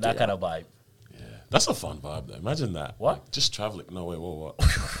not gonna do That that. kind of vibe. That's a fun vibe, though. Imagine that. What? Just traveling. No, wait, what?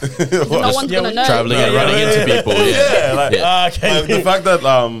 No one's gonna know. Traveling and running into people. Yeah, like, Okay. like the fact that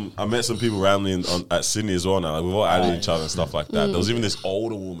I met some people randomly at Sydney as well now. Like, we've all added each other and stuff like that. There was even this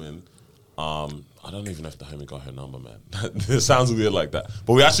older woman. I don't even know if the homie got her number, man. It sounds weird like that.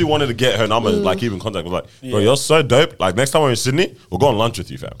 But we actually wanted to get her number and like keep in contact. We're like, bro, you're so dope. Like next time we're in Sydney, we'll go on lunch with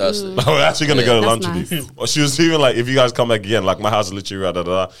you, fam. Like, we're actually gonna go to That's lunch with nice. you. Or she was even like, if you guys come back again, like my house is literally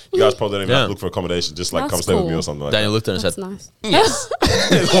right, you guys probably don't even have to look for accommodation. Just like That's come stay with me cool. or something like Daniel that. looked at her and That's said,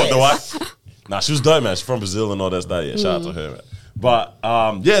 nice. What, the wife? Nah, she was dope, man. She's from Brazil and all that stuff. Yeah, shout out to her, man. But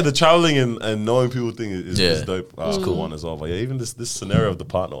yeah, the traveling and knowing people thing is dope. It's cool one as well. But yeah, even this scenario of the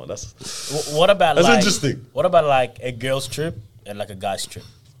partner one, that's What about That's like, interesting. What about like a girl's trip and like a guy's trip?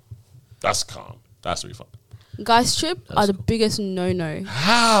 that's calm. That's really fun. Guys trip are the biggest no-no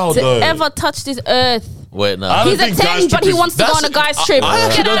How to though? ever touch this earth. wait, no. I don't He's a think 10, guys but trip he is- wants to go on a guy's trip.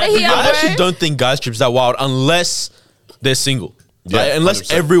 I Get out of here, I actually bro. don't think guys trips that wild unless they're single. Yeah, Like, unless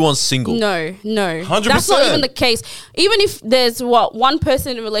 100%. everyone's single. No, 100%. that's not even the case. Even if there's one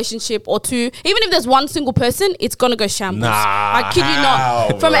person in a relationship or two, even if there's one single person, it's gonna go shambles. Nah, I kid you how,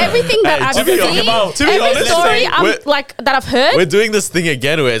 not. From bro? everything that I've to be seen, honest- to be every honest, story we're- that I've heard, We're doing this thing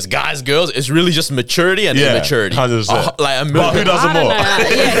again where it's guys, girls. It's really just maturity and Yeah, immaturity. 100%. Like a But who does it I don't more? know.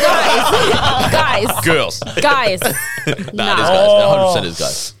 Yeah, guys, Girls. guys. Nah, it is Nah. guys. 100% is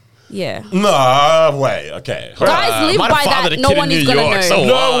guys. Yeah. Nah, wait, okay. Guys live might by have fathered that. a No kid in one is New gonna York, know. so-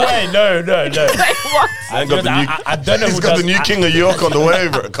 No way, no. What? I got the new, I don't know he's who got does. the new king of York on the way,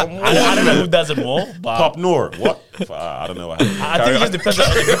 bro. Come on. I don't know who does it more, but Pop Noor. What? I don't know what happened. I think it just depends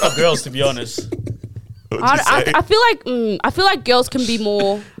on the group of girls, to be honest. I feel like girls can be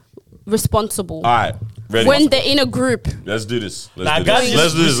more responsible All right, ready? when they're in a group. Let's do this. Nah, Let's do guys this. just-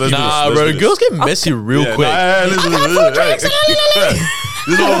 Let's do this. Let's do Nah, this. bro, Let's do girls this. get messy real Yeah, quick. nah, listen, this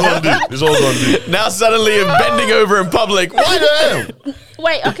is all we're gonna do. This is all we're gonna do. Now suddenly you're bending over in public. Why the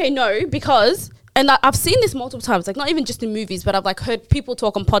Wait, okay, no, because I've seen this multiple times, like not even just in movies, but I've like heard people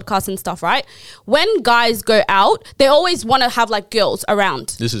talk on podcasts and stuff, right? When guys go out, they always want to have like girls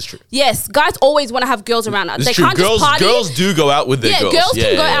around. This is true. Yes, guys always want to have girls around. It's They true. can't Girls, just party. girls do go out with their girls. Girls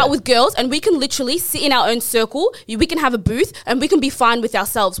can go yeah. out with girls, and we can literally sit in our own circle. We can have a booth, and we can be fine with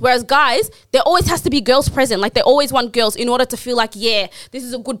ourselves. Whereas guys, there always has to be girls present. Like they always want girls in order to feel like, yeah, this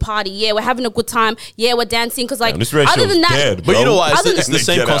is a good party. Yeah, we're having a good time. Yeah, we're dancing. Because like, This other ratio's than that, dead, But you know bro. what? Other It's than- the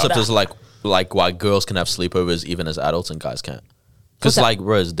same Get out. concept as like why girls can have sleepovers even as adults and guys can't. Because What's that? like,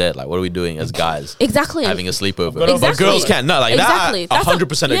 bro, it's dead. Like, what are we doing as guys? Exactly. Having a sleepover. Exactly. But girls can't. No, like Exactly. that. I That's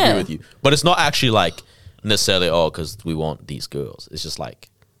 100% yeah. agree with you. But it's not actually like necessarily because we want these girls. It's just like,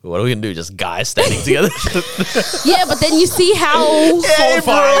 what are we gonna do? Just guys standing together? yeah, but then you see how. Hey,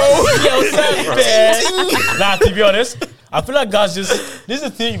 bro. Yo, what's up, man? Nah, to be honest, I feel like guys just. This is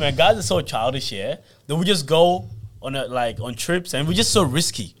the thing, man. Guys are so childish, yeah. Then we just go on on trips, and we're just so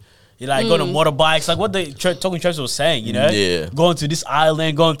risky. You like going on motorbikes, like what the talking trips was saying, you know? Yeah. Going to this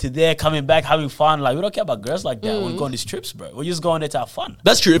island, going to there, coming back, having fun. Like we don't care about girls like that when we go on these trips, bro. We're just going there to have fun.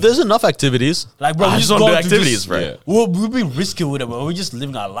 That's true. If there's enough activities, Like, bro, I we just just want to do going to activities, just- bro. Yeah. We'll be risky with it, bro. We're just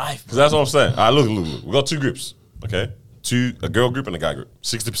living our life. Because that's what I'm saying. All right, look. We got two groups, okay? A girl group and a guy group.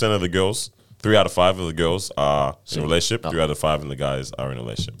 60% of the girls, 3 out of 5 of the girls are in a relationship. 3 out of 5 of the guys are in a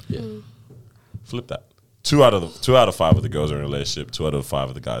relationship. Yeah. Flip that. 2 out of 5 of the girls are in a relationship. 2 out of 5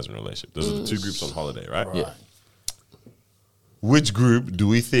 of the guys are in a relationship. Those are the two groups on holiday, right? Yeah. Which group do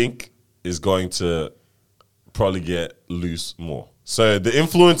we think is going to probably get loose more. So the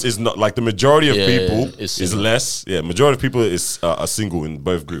influence is not like the majority of people is less. Yeah, majority of people are single in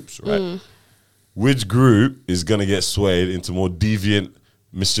both groups, right? Which group is gonna get swayed into more deviant,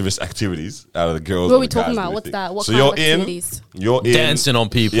 mischievous activities out of the girls? What are we talking about? What's that? What kind of activities? You're in dancing on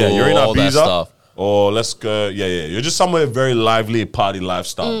people. Yeah, you're in all that Ibiza, stuff. or let's go. Yeah. You're just somewhere very lively, party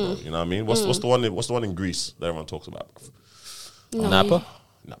lifestyle. Bro, you know what I mean? What's the one? What's the one in Greece that everyone talks about? Napa?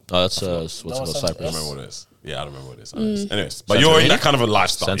 No. Oh, that's what's it called? I Cyprus. don't remember what it is. Yeah, I don't remember what it is. Anyways, but you're in that kind of a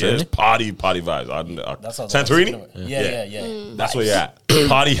lifestyle. Yeah, it's party vibes. Santorini? Yeah. That's where you're at.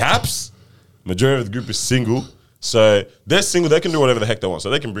 Party haps. Majority of the group is single. So they're single. They can do whatever the heck they want. So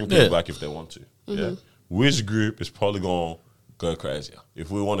they can bring people back if they want to. Yeah. Which group is probably going to go crazier?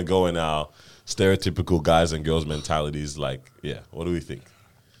 If we want to go in our stereotypical guys and girls mentalities, like, what do we think?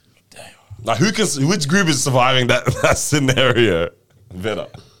 Damn. Like, which group is surviving that scenario better?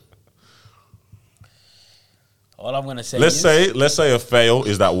 All I'm gonna say. Let's say a fail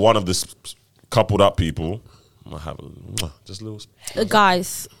is that one of the coupled up people might have just a little. The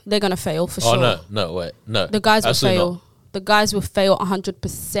guys, they're gonna fail for sure. Oh no, wait, no. The guys will fail. Not. The guys will fail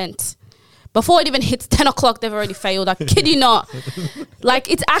 100%. Before it even hits 10 o'clock, they've already failed. I kid you not. Like,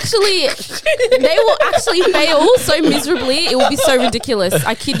 it's actually, they will actually fail so miserably. It will be so ridiculous.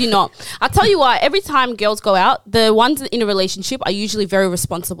 I kid you not. I tell you what, every time girls go out, the ones in a relationship are usually very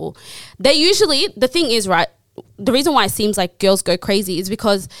responsible. The thing is, right, the reason why it seems like girls go crazy is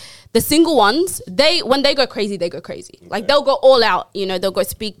because the single ones, when they go crazy, they go crazy. Like, they'll go all out, they'll go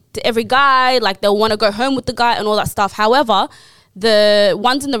speak to every guy, like they'll want to go home with the guy and all that stuff. However, the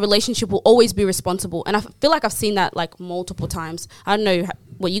ones in the relationship will always be responsible. And I feel like I've seen that like multiple times. I don't know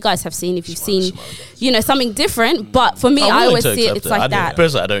what you guys have seen, if you've seen, something different. But for me, I always see it's like that.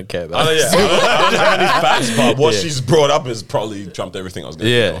 Personally, I don't care about it. I don't have any facts, but what she's brought up has probably trumped everything I was going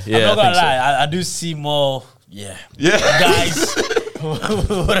to say. I'm not going to lie. I do see more, guys.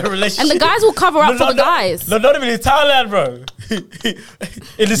 What a relationship. And the guys will cover up for the guys. No, not even in Thailand, bro.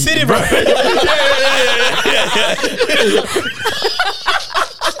 In the city, bro.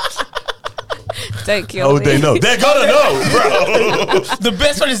 Don't kill me. They know. They're gonna know, bro. The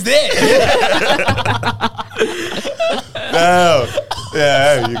best one is there. No.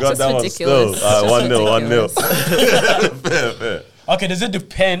 Yeah, you got Just that ridiculous. one still. 1-0. Fair. Okay, does it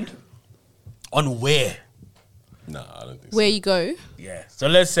depend on where? No, I don't think so. Where you go? Yeah. So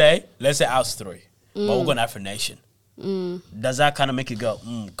let's say us three, but we're going Afro Nation. Does that kind of make you go?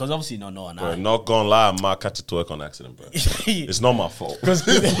 Because obviously you don't know. Bro, not gonna lie, I might catch a twerk on accident, bro. It's not my fault. I was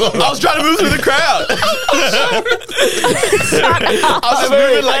trying to move through the crowd. I was just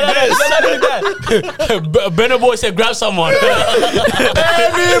moving like this. Benno Boy said, "Grab someone." Everybody.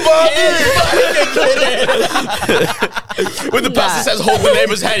 When the pastor says, "Hold the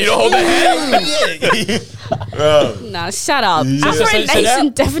neighbor's hand," you don't hold the hand. Nah, shut up. Afro Nation,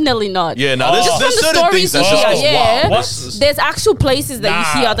 definitely not. Yeah, no. Just from the stories you hear, there's actual places that you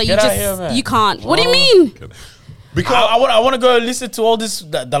hear that you just you can't. What do you mean? Because I want to go listen to all this.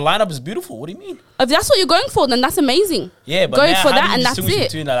 The lineup is beautiful. What do you mean? If that's what you're going for, then that's amazing. Yeah, but going now, for that and that's it.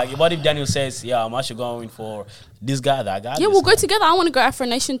 Between that? Like, what if Daniel says, "Yeah, I'm actually going for this guy, that guy"? Yeah, we'll go together. I want to go Afro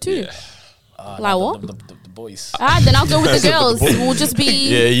Nation too. Like what? The boys. Then I'll go with the girls. We'll just be.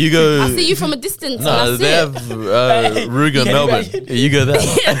 Yeah, you go. I'll see you from a distance. No, they have Ruger Melbourne. Yeah, you go there.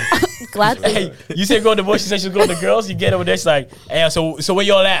 Gladly. Hey, you say go to the boys. She said she'll go to the girls. You get over there. She's like, "Hey, so where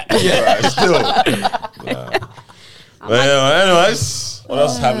y'all at?" Yeah, still. Well, anyways, what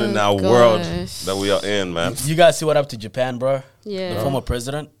else is happening in our world that we are in, man? You guys see what happened to Japan, bro? Yeah. The former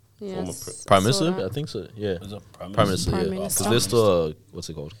president. Yes, Prime Minister? I think so. Yeah. Prime Minister. Yeah. Because they're still what's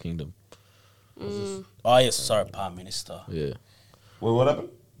it called? Kingdom. Oh yes, sorry, Prime Minister. Yeah. Well, what happened?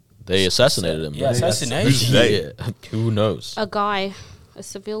 They assassinated him. Yeah, assassination. Who's they? Yeah. Who knows? A guy, a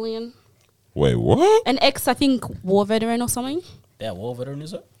civilian, Wait, what? an ex, I think, war veteran or something. Yeah, war veteran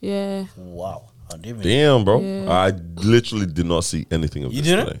is it? Yeah. Wow. I didn't Damn, bro. Yeah. I literally did not see anything of You this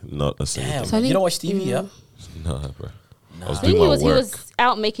didn't? today. Not a single Damn. thing. So I You think- don't watch TV, yeah? Nah, bro. I was I think doing my he work. was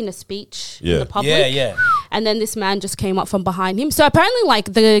out making a speech Yeah. in the public. Yeah. And then this man just came up from behind him. So apparently,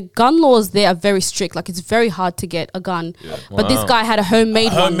 like, the gun laws there are very strict. Like, it's very hard to get a gun. Yeah. But this Wow. guy had a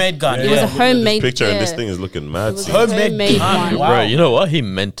homemade one. Homemade gun. It was a Look at homemade. this picture, and this yeah. thing is looking mad. It was See? a homemade gun. one. Wow. Bro, you know what? He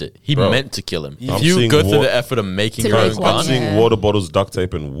meant it. He Bro. meant to kill him. I'm If you seeing go through wa- the effort of making To your make own one, I'm gun, seeing yeah. water bottles, duct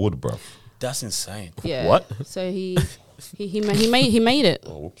tape, and wood, bro. That's insane. Yeah. What? So he He made it.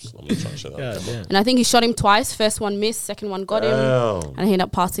 Oh, whoops! I'm not trying to shut that. damn. And I think he shot him twice. First one missed, second one got him. Damn. And he ended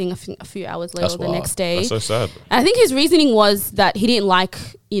up passing a few hours later That's the wild. next day. That's so sad. And I think his reasoning was that he didn't like,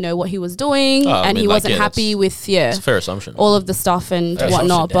 what he was doing, I and mean, he like, wasn't yeah, happy with It's a fair assumption. all of the stuff and Fair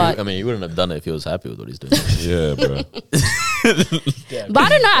whatnot. assumption, But I mean, he wouldn't have done it if he was happy with what he's doing. Yeah, bro. Yeah, but I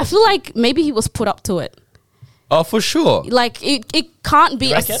don't know. I feel like maybe he was put up to it. Oh, for sure. Like it can't be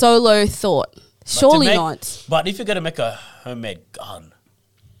You a reckon? solo thought. But to Surely make- not. But if you're gonna make a homemade gun,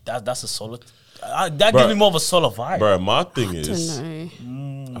 that's a solo. That Bruh. gives me more of a solo vibe. Bro, my thing I is,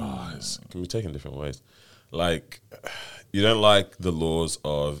 don't know. it can be taken different ways. Like, you don't like the laws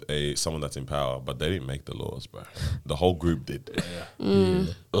of someone that's in power, but they didn't make the laws, bro. The whole group did.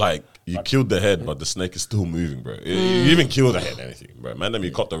 Like, you killed the head, but the snake is still moving, bro. You even killed the head, anything, bro. Man, then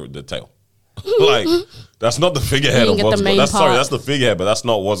you cut the tail. Like, that's not the figurehead You of didn't get what's the going. main Sorry, part. that's the figurehead, but that's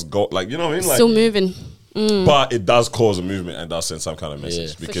not what's like. You know what I mean? Like, Still moving. but it does cause a movement and does send some kind of message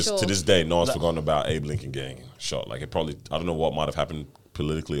Yeah. because sure. to this day, no one's forgotten about Abe Lincoln getting shot. Like, it probably, I don't know what might have happened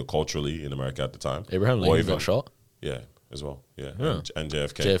politically or culturally in America at the time. Abraham Or Lincoln even- got shot. Yeah, as well. Yeah, Yeah. And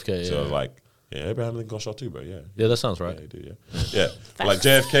JFK. JFK, So yeah. like, yeah, Abraham Lincoln got shot too, bro. Yeah. Yeah, that sounds Yeah, right. he did, yeah. Like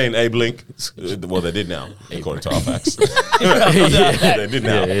JFK and Abe Lincoln, well, they did now, according to our facts. They did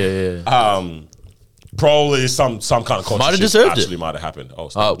now. Yeah. Probably some kind of culture Might have shift deserved it. actually might have happened. Oh,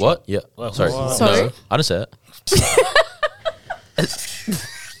 stop. What? Yeah. Sorry. Sorry? No, I didn't say it.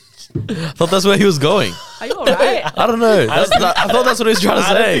 I thought that's where he was going. Are you alright? I don't know. I thought that's what he was trying to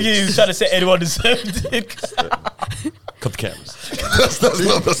I don't think say. he was trying to say anyone deserved it. Cut the cameras.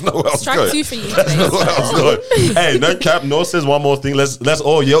 that's not what I was Strike going. two for you That's today. not what I was going. Hey, no cap. No says one more thing. Let's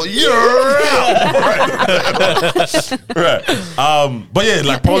all yell. Right. But yeah,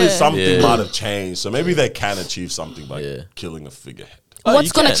 like probably something might have changed. So maybe they can achieve something by killing a figurehead. Oh, What's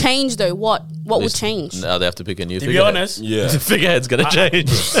you gonna can. change though? What would This- change? Now they have to pick a new To be figurehead. honest, Yeah. The figurehead's gonna change.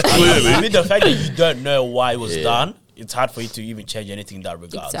 Clearly. I mean, the fact that you don't know why it was Yeah. done, it's hard for you to even change anything in that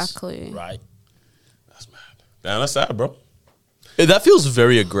regards. Exactly. Right. Damn, that's sad, bro. That feels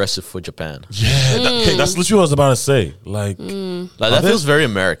very aggressive for Japan. Yeah, that's literally what I was about to say. Like, Like that feels very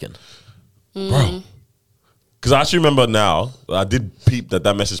American. bro. Because I actually remember now, I did peep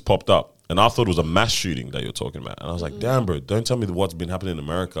that message popped up. And I thought it was a mass shooting that you're talking about. And I was like, damn, bro, don't tell me that what's been happening in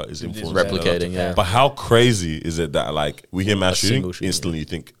America is influencing Replicating, yeah. But how crazy is it that, like, we hear mass A shooting, single shooting, instantly you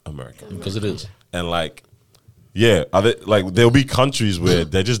think America. Because it is. And, like, yeah, like, there'll be countries where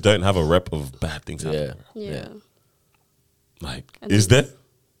they just don't have a rep of bad things happening. Yeah. Yeah. Like, is there?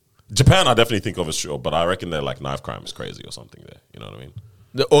 Japan, I definitely think of as sure, but I reckon they're like knife crime is crazy or something there. You know what I mean?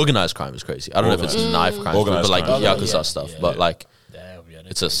 The organized crime is crazy. I don't know if it's knife crime, but Organized like crime. Yakuza Yeah, stuff. yeah. But like, Damn, yeah,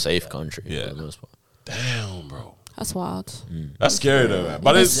 it's a safe country. Yeah. for the most part. Damn, bro. That's wild. That's scary though, man.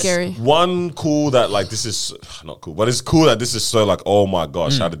 But It it's is scary. one cool that like this is not cool, but it's cool that this is so like, oh my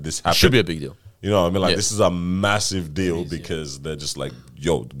gosh, how did this happen? Should be a big deal. You know what I mean? Like Yeah. this is a massive deal because they're just like,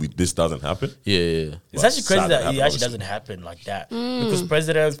 yo, this doesn't happen. Yeah. It's Well, actually crazy sad that it happened, it actually obviously. doesn't happen like that. Because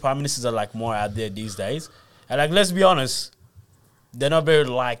presidents, prime ministers are like more out there these days. And like, let's be honest, they're not very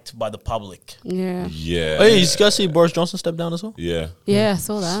liked by the public. Yeah. Yeah. Oh, yeah, you guys see Boris Johnson step down as well? Yeah. Yeah, I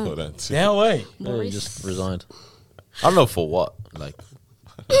saw that. So that too. No way. Yeah, he just resigned. I don't know for what. Like,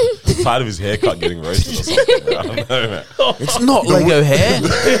 Part of his haircut getting roasted or something. Man. I don't know, man. it's not Lego hair.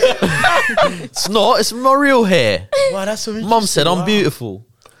 It's not. It's my real hair. Wow, that's so Mum said I'm Wow. beautiful.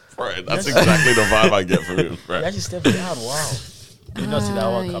 Right, that's exactly the vibe I get from him. You Right. actually stepped down. Wow. Did not see that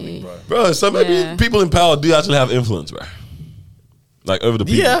one coming, bro. Bro, so maybe Yeah. people in power do actually have influence, bro. Like over the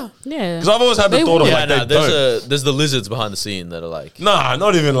people. Yeah. Yeah. Because I've always had the They thought of will. like they don't. There's the lizards behind the scene that are like, Nah,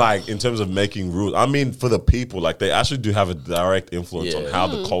 not even like in terms of making rules. I mean, for the people, like they actually do have a direct influence on Yeah. how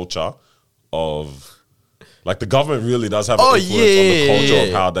the culture of, like the government really does have Oh, an influence on the yeah, culture of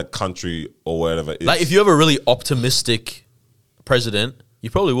yeah. how that country or whatever is. like if you have a really optimistic president, you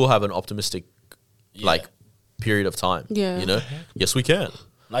probably will have an optimistic like period of time. Yeah. You know? Yes, we can.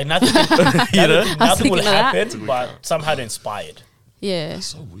 Like nothing, You know? nothing will thinking of that. happen, but somehow they're inspired. Yeah.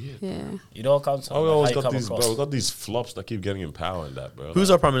 so weird. Yeah. It all comes from Oh, we how always you got come these, across. bro. We got these flops that keep getting in power and that, bro.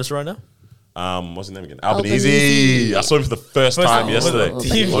 Who's our prime minister right now? What's his name again? Albanese. Albanese. I saw him for the first time yesterday.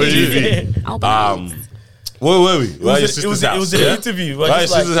 TV. On TV. Albanese. Where were we? Right, your It sister's was house. it was an Yeah? interview. Right, your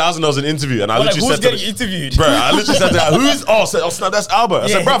sister's house, and there was an interview, and I Like, literally who's said to getting interviewed? bro, I literally said to her, who's? Oh, snap, that's Albert. I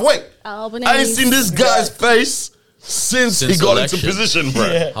said, Yeah. bruv, wait. Albanese. I ain't seen this guy's face since he Since got election. into position, bro.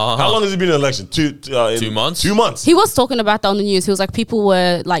 Yeah. How long has he been in election? 2 months? 2 months. He was talking about that on the news. He was like, people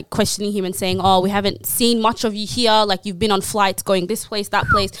were like questioning him and saying, "Oh, we haven't seen much of you here. Like you've been on flights going this place, that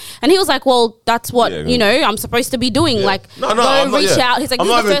place." And he was like, "Well, that's what I'm supposed to be doing. Like, I'm go not- reach yeah. out." He's like, I'm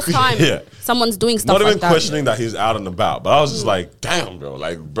 "This is not the even- first time yeah. someone's doing stuff Not even like that." questioning that he's out and about, but I was just like, damn, bro.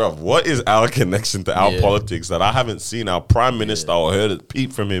 Like, bro, what is our connection to our politics that I haven't seen our prime minister or heard a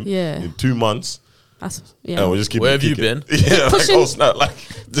peep from him in 2 months? And we'll just keep Where have you kicking. been? Yeah, like, oh, snap, like,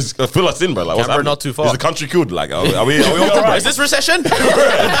 just fill us in, bro. Like, what's Canberra happening? not too far. Is the country cool? Like, are we all right? Is this recession?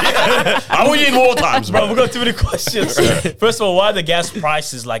 Are we in war times, Bro, bro? we got too many questions. First of all, why are the gas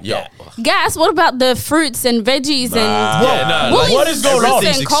prices like that? Gas. What about the fruits and veggies and Yeah, no, Woolies what is going on?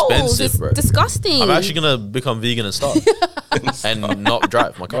 and Coles? Expensive, It's bro. disgusting. I'm actually gonna become vegan and start and not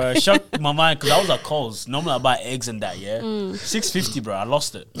drive my car. Bro, it shocked my mind because I was at Coles. Normally I buy eggs and that, $6.50, bro. I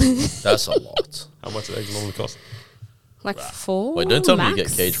lost it. That's a lot. How much do eggs normally cost? like 4. Wait, don't tell me you max.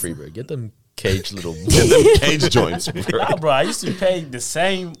 get cage free, bro. Get them cage little. Get them cage joints, bro. Nah, bro. I used to pay the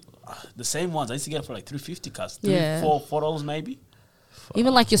same ones. I used to get it for like $3.50, cuz Yeah. $4 maybe.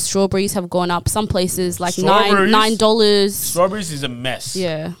 Even like your strawberries have gone up. Some places like Strawberries? $9. Strawberries is a mess.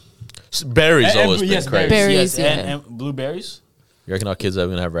 Yeah. Berries And- always and- been yes, crazy. Berries, yes, yeah. and blueberries. You reckon our kids are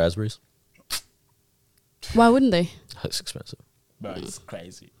gonna have raspberries? Why wouldn't they? That's expensive. Bro, it's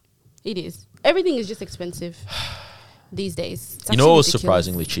crazy. It is. Everything is just expensive these days. It's You know what was actually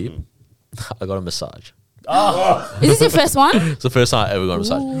ridiculous. surprisingly cheap? I got a massage. Is this your first one? It's the first time I ever got a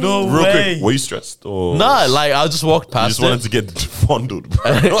massage. No Real way. quick, were you stressed? Or Nah, like I just walked you past just wanted to get fondled,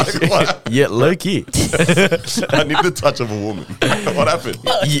 bro? Like, what? Yeah, low key. I need the touch of a woman. What happened?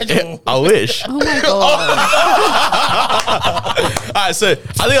 Yeah, I wish. Oh my god. Alright, so I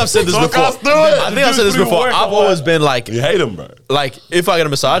think I've said this Talk before. us through it. I think I've said this Dude, before. work I've or what? always been like, You hate him, bro. if I get a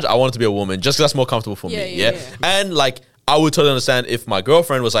massage, I want it to be a woman, just because that's more comfortable for me. Yeah. And like, I would totally understand if my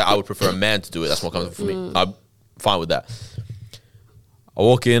girlfriend was like, I would prefer a man to do it. That's more comfortable for me. I'm fine with that. I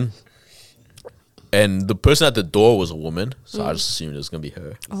walk in, and the person at the door was a woman, so I just assumed it was gonna be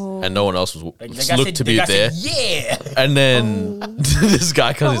her, and no one else was Like, the guy looked to the be guy there. said, yeah. And then this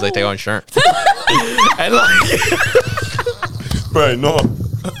guy comes, he's like, "Take our insurance," and like, Bro, no.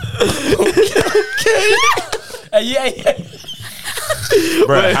 Yeah.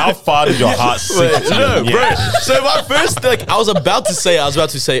 Bro, how far did your heart sink to no, your bro. neck? So my first, like, I was about to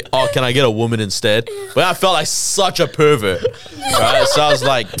say, "Oh, can I get a woman instead?" But I felt like such a pervert, right? So I was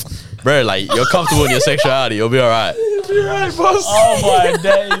like, "Bro, like, you're comfortable in your sexuality, you'll be all right." You're right, boss. Oh my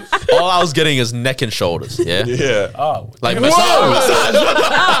days. All I was getting is neck and shoulders, yeah, Yeah. Oh, like This guy.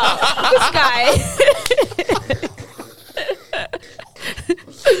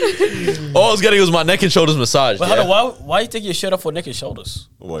 all I was getting was my neck and shoulders massage. but hold on, why you take your shirt off for neck and shoulders?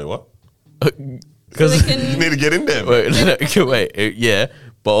 Wait, what? Because They You can- need to get in there, bro. wait, yeah,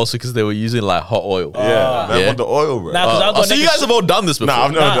 but also because they were using like hot oil. Yeah, man, Yeah. want the oil, bro. Nah, 'cause I got So you neck guys have all done this before. Nah,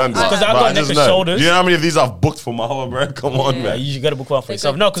 I've never Nah, done this. because I But got I neck just and know. shoulders. Do you know how many of these I've booked for my whole, bro? Come on, Yeah, man. you gotta book one for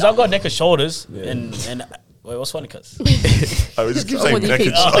yourself. No, because I got neck and shoulders, and wait, what's funny, cuz? I would just keep Oh, saying when you neck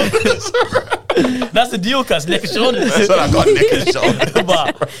and keep- shoulders. That's the deal, cuz neck and shoulders. That's what I got, neck and shoulders.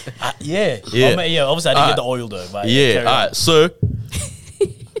 But yeah. Yeah. I mean, obviously I didn't get the oil though. But Yeah, carry all on. right. So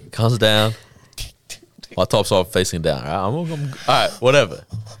comes down. My top's all facing down. Right? All right, whatever.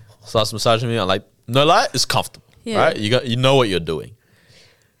 Starts massaging me. I'm like, no lie, it's comfortable. Yeah. Right? You know what you're doing.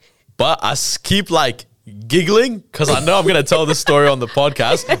 But I keep like giggling because I know I'm gonna tell this story on the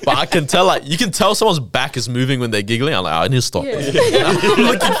podcast. But I can tell, like, you can tell someone's back is moving when they're giggling. I'm like, I need to stop. I'm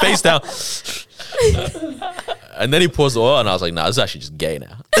looking face down. And then he pours the oil, and I was like, nah, this is actually just gay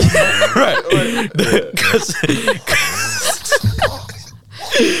now. Right? Because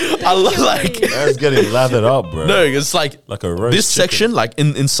I look like. That's getting lathered up, bro. No, it's like a roast this chicken. section, like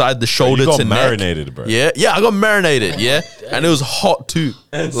inside the shoulder you got to neck. marinated, bro. Yeah, I got marinated. Yeah, and it was hot too.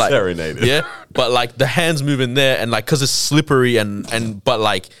 And like, serenaded. Yeah, but like the hands move in there, and like because it's slippery and but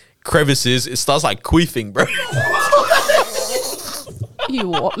like crevices, it starts like queefing, bro. You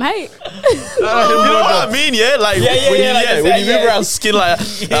what, mate? You know what I mean? Yeah, like Yeah, yeah, when yeah, you, like I when said, you move yeah. around skin like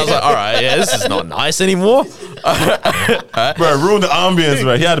that. I was like, all right, yeah, this is not nice anymore. Bro, ruined the ambience,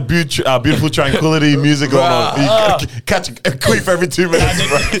 bro. He had a beautiful tranquility music going on. He catch a queef every 2 minutes,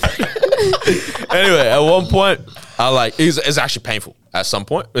 bro. Anyway, at one point, I like it's actually painful. At some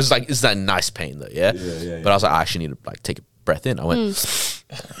point, it's that nice pain though, yeah. Yeah. But I was like, I actually need to like take a breath in. I went.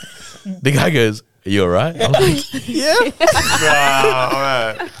 The guy goes, Are you alright? I'm like, yeah.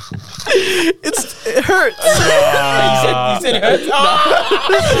 It hurts. You said it hurts.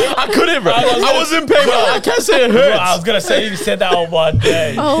 I couldn't, bro. I was in pain, but I can't say it hurts. I was gonna say you said that on one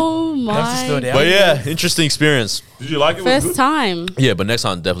day. Oh Have to slow my. down. But yeah, interesting experience. Did you like it? Was First good? time. Yeah, but next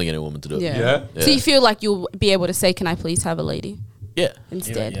time definitely getting a woman to do it. Yeah. Yeah. So you feel like you'll be able to say, "Can I please have a lady?" Yeah.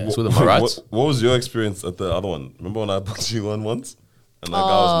 Instead. Yeah. It's within my rights. What was your experience at the other one? Remember when I booked you on once? And that guy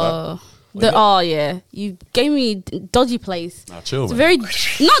was mad? Yeah, you gave me dodgy place. Nah, chill, It's man. very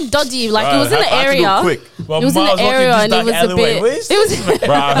not dodgy. Like it was in the I had to do it area. quick. Well, It was in Miles the walking area this and it dark was a alleyway. bit. Where is It was.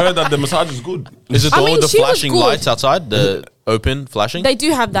 Bro, I heard that the massage is good. Is it I the one mean, with the she was flashing good. lights outside? The open flashing? They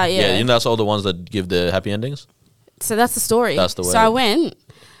do have that, yeah, yeah. you know that's all the ones that give the happy endings? So that's the story. That's the way. So I went,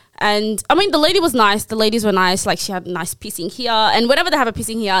 and I mean, the lady was nice. The ladies were nice. Like she had nice pissing here, and whenever they have a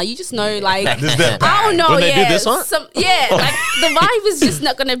pissing here, you just know, like This that I don't know, When they yeah, do this one? like the vibe is just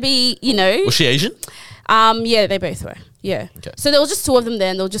not gonna be, you know. Was she Asian? Yeah, they both were. Yeah. Okay. So there was just two of them there,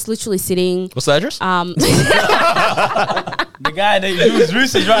 and they were just literally sitting. What's the address? the guy that do his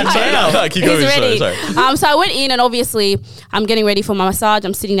research right now? Keep going. He's ready. Sorry. So I went in, and obviously I'm getting ready for my massage.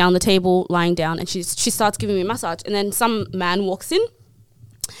 I'm sitting down on the table, lying down, and she starts giving me a massage, and then some man walks in,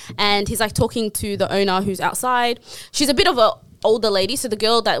 and he's like talking to the owner who's outside. She's a bit of a older lady, so the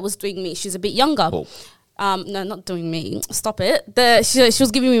girl that was doing me, she's a bit younger. Cool. No, not doing me. Stop it. She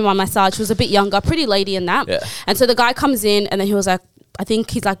was giving me my massage. She was a bit younger, pretty lady and that. Yeah. And so the guy comes in, and then he was like, I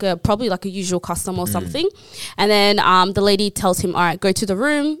think he's like probably like a usual customer or something. And then the lady tells him, all right, go to the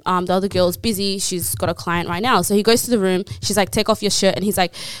room. The other girl's busy. She's got a client right now. So he goes to the room. She's like, take off your shirt. And he's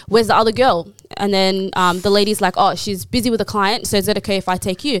like, where's the other girl? And then the lady's like, oh, she's busy with a client. So is it okay if I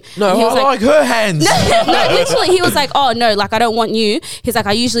take you? No, And he was I like her hands. no, literally, he was like, oh, no, like, I don't want you. He's like,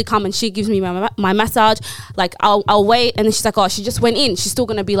 I usually come and she gives me my massage. Like, I'll wait. And then she's like, oh, she just went in. She's still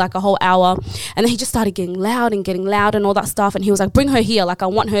going to be like a whole hour. And then he just started getting loud and all that stuff. And he was like, bring her here. Like, I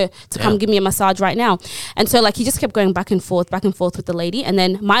want her to come give me a massage right now. And so, like, he just kept going back and forth with the lady. And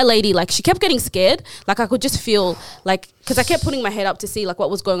then my lady, like, she kept getting scared. Like, I could just feel, like, because I kept putting my head up to see, like, what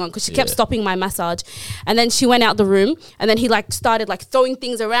was going on. Because she kept stopping my massage. And then she went out the room. And then he, like, started, like, throwing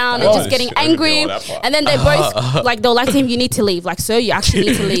things around and just getting angry. And then they both, like, they were like to him, you need to leave. Like, sir, you actually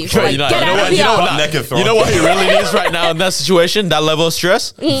need to leave. Like, get out of here. You know what he really needs right now in that situation? That level of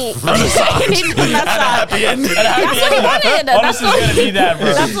stress? He needs a massage. Happy end. That's what he wanted. Honestly, it's gonna be that,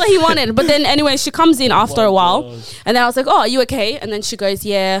 bro. That's what he wanted. But then anyway, she comes in after a while. And then I was like, oh, are you okay? And then she goes,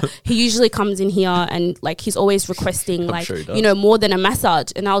 yeah, he usually comes in here and like he's always requesting like, sure he does. you know, more than a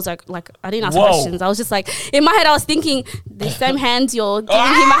massage. And I was like I didn't ask Whoa. questions. I was just like, in my head, I was thinking, the same hands you're giving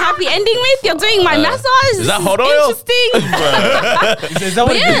him a happy ending with, you're doing my massage. Is that hot oil? Interesting. Is that what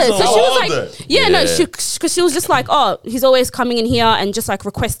But it yeah, is? so she all was day. like, no, because she was just like, oh, he's always coming in here and just like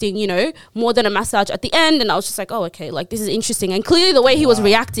requesting, you know, more than a massage at the end. And I was just like, oh, okay, like this is interesting. And clearly the way he was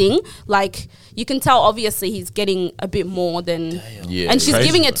reacting, like you can tell obviously he's getting a bit more than, Yeah, and she's crazy,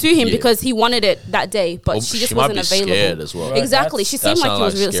 giving it to him Yeah. because he wanted it that day, but Well, she just she might wasn't be available. scared as well. Right, Exactly, she seemed that like he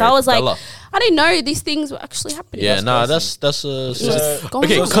was sounds real. like So I was scary like, fella. I didn't know these things were actually happening. Yeah, nah, that's Going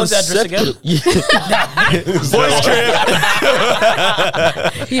what's the address again? Voice trip.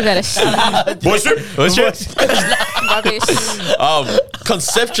 You better shut Voice trip. Voice trip. rubbish.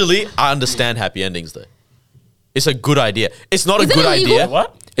 Conceptually, I understand happy endings though. It's a good idea. It's not Is a it good illegal? idea.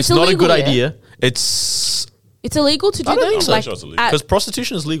 What? It's It's not a good illegal, yeah? idea. It's It's illegal to do I don't those, know. I'm sure it's illegal. because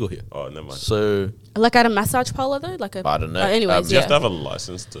prostitution is legal here. Oh, never mind. So like at a massage parlor though, like a. I don't know. Anyways, Do you have to yeah. have a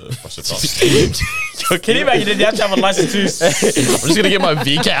license to prostitute? Can you imagine that you have to have a license to? I'm just gonna get my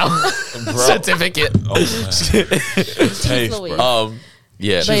VCAL certificate. Taste, Louise. bro.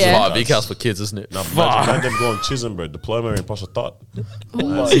 Yeah, But yeah. VCAL's for kids, isn't it? Now, imagine them going Chisholm, bro. Diploma in prostitute.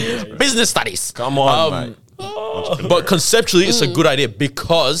 Business studies. Come on, mate. But conceptually, it's a good idea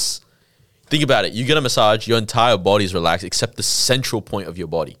because think about it. You get a massage, your entire body is relaxed except the central point of your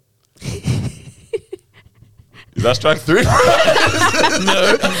body. Is that strike three?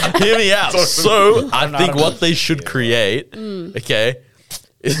 No, hear me out. So I think what they should create, okay.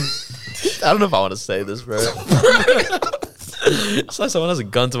 I don't know if I want to say this, bro. It's like someone has a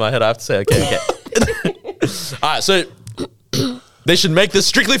gun to my head. I have to say, okay. All right, so they should make this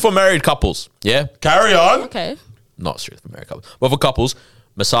strictly for married couples. Yeah, Carry on. Okay. not strictly for married couples, but for couples,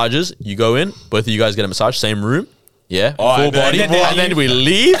 massages. You go in, both of you guys get a massage, same room. Yeah, Oh, full and then- body, and then we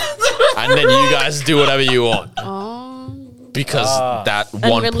leave, and then you guys do whatever you want. Because that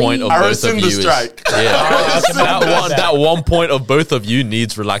one really- point of I both of rescind you the is strike. that one point of both of you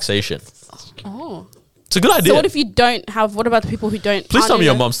needs relaxation. Oh. It's a good idea. So what if you don't have? What about the people who don't? Please aren't tell me in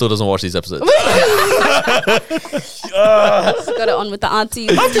your a- mom still doesn't watch these episodes. Got it on with the aunties.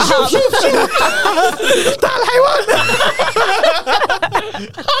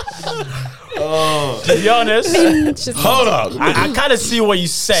 To be honest, Hold on. I kind of see what you're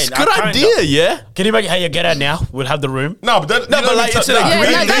saying. Good idea, yeah. Can you imagine how you get out now? We'll have the room. No, but that, No, but like it's an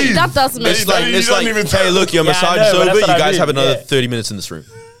agreement. that does make It's like, You it's don't like, even hey, look, your Yeah, I massage know, is but over. that's You what I guys mean, have another yeah. 30 minutes in this room.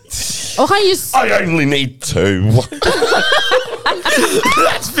 Or can't you? I only need 2.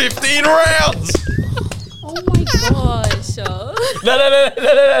 That's 15 rounds. Oh my gosh. No.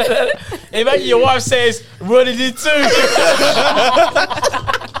 Imagine your wife says, we only need 2.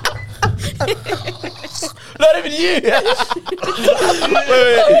 Not even you.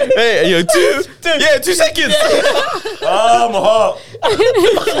 Wait. Hey, yo, 2. Yeah, 2 seconds. I'm hot.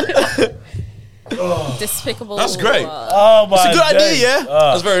 Despicable. That's great. Oh my It's a good idea, days. yeah.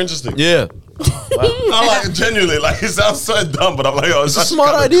 That's very interesting. Yeah. I'm like, genuinely, like, it sounds so dumb, but I'm like, oh, it's It's a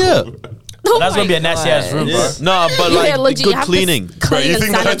smart idea. Oh That's my gonna be a nasty ass room, bro. No, but like legit, you good have to cleaning. Bro, Clean you and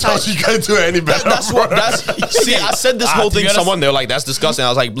think the hotels sanitize. you go to are any better? That's what. That's see. I said this whole to thing be to honest- someone. They were like, "That's disgusting." I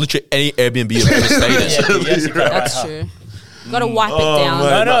was like, "Literally, any Airbnb I've ever stayed in." Yeah, yes, you can, That's right, true. Gotta wipe it down.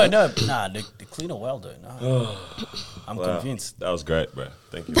 man. No. Nah, they clean it well, though. No. I'm convinced. That was great, bro.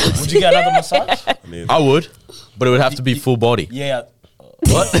 Thank you. Would you get another massage? I mean, I would, but it would have to be full body. Yeah.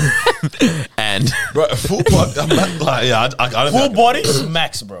 And bro, full body. I'm not like, yeah, I don't Full think body is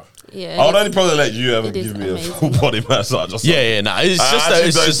max, bro. Yeah. I would only probably let you ever It is give me a amazing. full body massage or something. yeah, nah. It's I just actually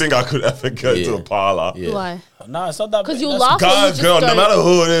it's don't just think I could ever go to Yeah. a parlor. Yeah. Why? No, it's not that. Because bad. you That's- laugh. or you God, just girl, no don't- matter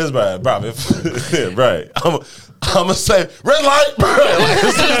who it is, bro, if right, I'm gonna say red light, bro. Like,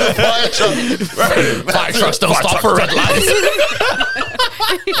 this is the fire truck. Right. fire trucks don't stop for red lights.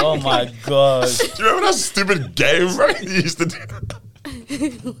 Oh my god. Do you remember that stupid game, bro? You used to do.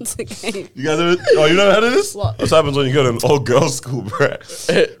 It's okay. You guys ever? Oh, you never heard of this? What? What happens when you go to an all-girls school, bro?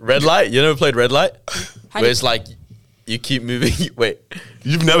 Red light. You never played red light? How do Where you- it's like you keep moving. Wait.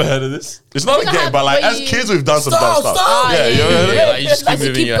 You've never heard of this? It's not a think I game, have but like where as you- kids, we've done some dumb stuff. stop. Yeah, you ever heard of Yeah, it? like you just keep As you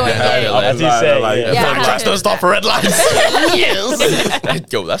moving keep your going, hand. yeah. Like, As you say, like, yeah. Yeah, fire I trucks heard don't stop for red lights.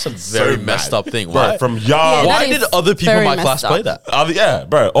 Yes. Yo, that's a very So messed mad. up thing. Bro, Why? from young. Yeah, Why that did is other people in very my messed class up. play that? Yeah,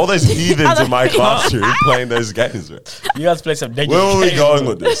 bro. All those heathens in my classroom playing those games, bro. You guys play some dangerous Where were we games, going bro.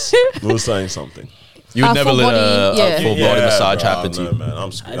 with this? We were saying something. You would never full let body, yeah. a full body massage bro, happen to no, you. man. I'm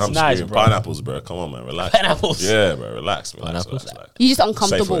It's screaming. nice, bro. Pineapples, bro. Come on, man. Relax. Pineapples? Yeah, bro. Relax. Pineapples? Relax. You're just Safe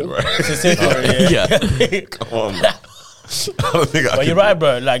uncomfortable. word, bro. It's a safe word, yeah. Yeah. Come on, man. I don't think I But could you're right,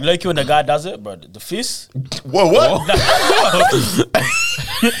 bro. Like, look, when the guy does it, bro, the fist. Whoa, what?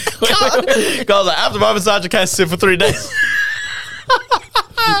 Because like, after my massage, I can't sit for 3 days.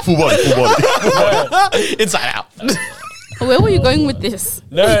 Full body, full body. Inside out. Where were you going with this?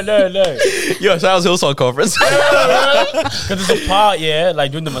 No. Yo, shout out to Hillsong Conference. Because there's a part, yeah,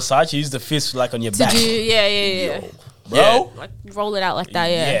 like doing the massage, you use the fist like on your Did back. you? Yeah. Bro? Like roll it out like that.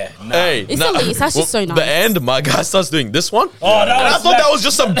 Yeah. Yeah. Nah. Hey, It's the least. That's just so nice. The end, my guy starts doing this one. Oh, that And I was thought like- that was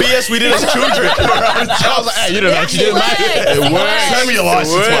just some BS we did as children. I was like, hey, you don't know what you did, man. It works. Show me your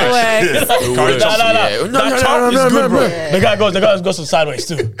license, works. man. It Yeah. works. No. Yeah. That top is good, bro. The guy goes some sideways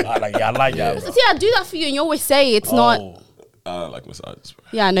too. I like that, bro. See, I do that for you, and you always say it's not. Oh. I don't like massages, bro.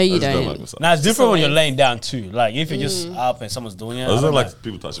 Yeah, I know you I just don't. like massages. Now it's different when you're laying down too. Like if you're just up and someone's doing it. I don't don't like know.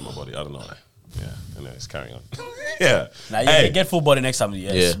 people touching my body. I don't know why. Yeah. Anyways, carrying on. Yeah. Now Hey, get full body next time.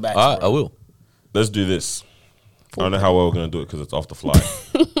 Yeah, Yeah, it's max, I bro. will. let's do this. I don't know how well we're going to do it because it's off the fly.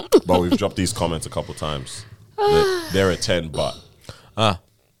 But we've dropped these comments a couple times. They're a 10, but.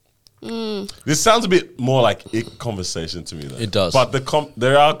 This sounds a bit more like it conversation to me, though. It does. But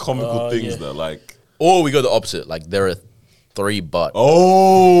there are comical things yeah. though, like. Or we go the opposite. Like, there are 3 but.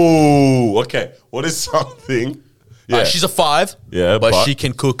 Oh, okay. What is something? Yeah. She's a 5. Yeah, but but- she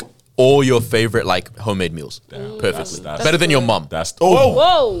can cook all your favorite, like, homemade meals. Perfectly. that's- Better than your mum. That's. Oh!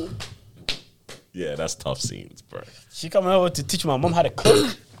 Whoa. Yeah, that's tough scenes, bro. She coming over to teach my mom how to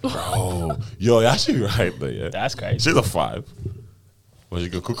cook. Oh, yo, you're actually right there, yeah. That's crazy. She's a 5. Well, she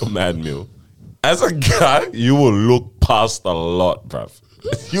can cook a mad meal. As a guy, you will look past a lot, bruv.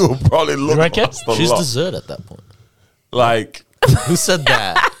 You will probably look reckon? past a She's lot. dessert at that point. Like, Who said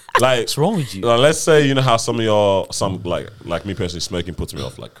that? What's wrong with you? Let's say, you know how some like me personally, smoking puts me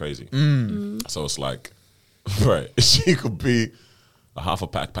off like crazy. So it's like, right, she could be a half a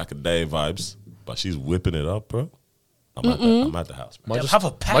pack a day vibes, but she's whipping it up, bro. I'm at the house, bro. Might Have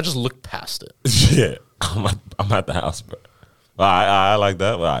a pack. might just look past it. Yeah, I'm at the house, bro. I like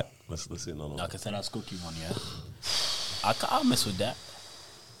that. All right, let's see another one. I can send out cookie one, yeah. I'll mess with that.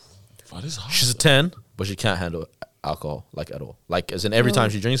 But it's hard. She's a 10, but she can't handle alcohol, like, at all. Like, as in every time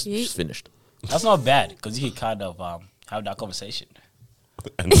she drinks, Yeet. she's finished. That's not bad because you can kind of have that conversation.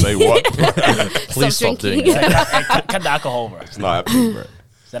 And say what? Please stop doing drinking. it. Cut the alcohol, bro. It's not happening, bro.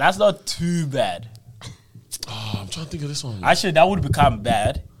 So that's not too bad. Oh, I'm trying to think of this one. Actually, that would become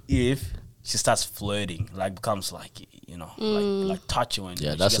bad if she starts flirting, like becomes like, you know, like touchy when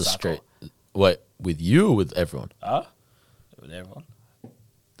Yeah, she that's a gets straight. alcohol. Wait, with you or with everyone? Huh? With everyone.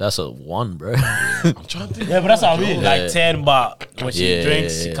 That's a 1, bro. I'm trying to think. Yeah, but that's what I mean. Yeah. Like 10, but when she Yeah,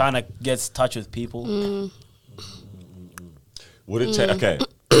 drinks, yeah, she yeah. kind of gets touch with people. Would it take? Okay.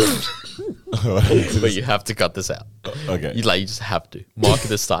 But you have to cut this out. Okay. You just have to mark it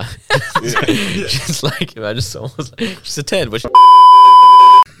this time. She's like, imagine someone was like, she's a 10, but she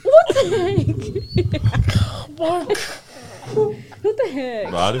What the heck? What the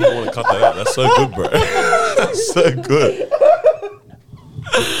heck? No, I didn't even want to cut that out. That's so good, bro. That's so good.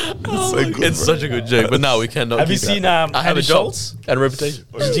 That's so good, it's bro. such a good joke. But now we cannot. Have you keep seen that. I have a Andy job Schultz? and a reputation.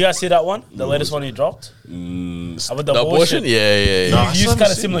 Did you guys see that one? The latest one he dropped? About the The abortion? abortion? Yeah. Nah. He used haven't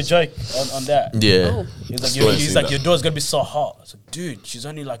kind of seen similar this. joke on that. Yeah. Oh. He's Still like, ain't seen that. your door's gonna be so hot. I was like, dude, she's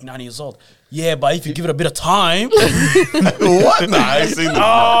only like 9 years old. Yeah, but if you give it a bit of time, What? Nah, I ain't seen this.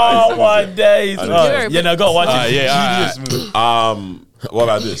 oh my days. I Oh, didn't yeah, no, go watch it. yeah, Genius movie. What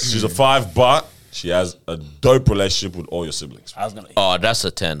about this? She's a 5, but she has a dope relationship with all your siblings. I was gonna. Oh, that's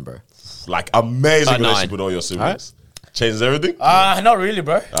a 10, bro. Like amazing A 9. relationship with all your siblings. Changes everything. Not really,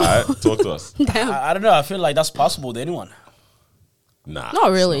 bro. All right, talk to us. I don't know. I feel like that's possible with anyone. Nah,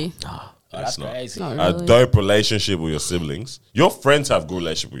 Not really. That's not. crazy. Not A really. dope relationship with your siblings. Your friends have good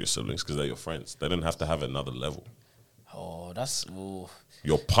relationship with your siblings because they're your friends. They don't have to have another level. Oh, that's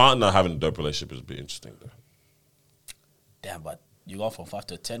Your partner having a dope relationship is a bit interesting, though. damn. But you go from 5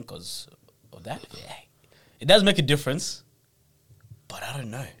 to 10 because of that. Yeah, it does make a difference. But I don't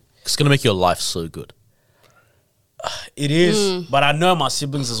know. It's gonna make your life so good. It is, but I know my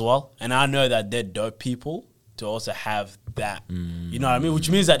siblings as well, and I know that they're dope people to also have that. You know what I mean? Which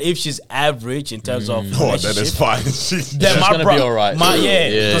means that if she's average in terms of Oh, then it's relationship, fine. then She's my gonna be alright. Yeah,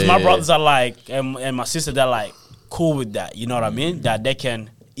 because my yeah. brothers are like, and my sister, they're like cool with that. You know what I mean? That they can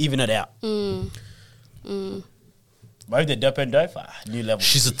even it out. But if they're dope and dope, new level.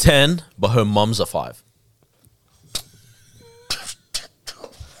 She's a 10, but her mum's a 5.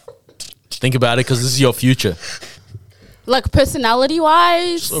 Think about it, because this is your future. Like personality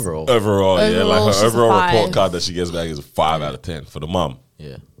wise. Overall. Overall, yeah, like Overall, her she's a overall 5. report card that she gets back is a 5 out of 10 for the mum.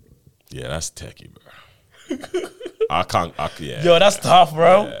 Yeah. Yeah, that's techie, bro. Yeah. Yo, that's tough,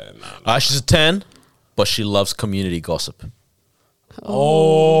 bro. She's a 10, but she loves community gossip.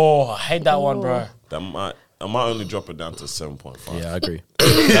 Oh, I hate that one, bro. I might only drop it down to 7.5. Yeah, I agree.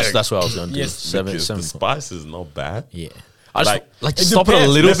 that's what I was going to do. Yes, 7. Because the spice is not bad. Yeah. I just Like, just stop it a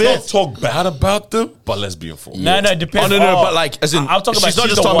little let's bit. not talk bad about them, but let's be informed. No, it depends. Oh, no, but like, as in, I'm talking about she's not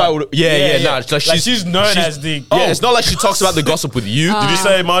she's just the talking one. about, nah, it's like she's known as the. Yeah, it's not like she talks about the gossip with you. Did you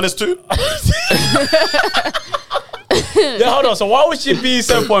say -2? Yeah, hold on. So why would she be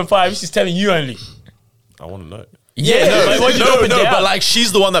 7.5 if she's telling you only? I want to know. Yeah, but when you drop it down- but like,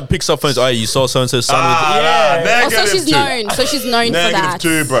 she's the one that picks up phones. Oh, you saw so and so's son. Yeah. Also, she's known. So she's known for that.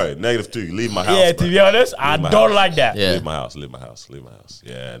 -2, bro. -2. Leave my house. Yeah, bro. to be honest, I Leave my don't house. like that. Yeah. Leave my house. Leave my house. Leave my house.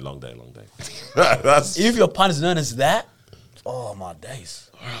 Yeah, long day. That's If your partner's known as that, oh my days.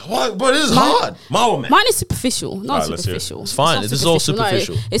 what. But it's hard. Mine. Mine is superficial, not Alright, let's hear it. superficial. It's fine. not This is all No,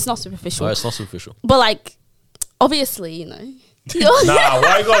 superficial. it's not superficial. Oh, it's not superficial. But like, obviously, you know. Nah,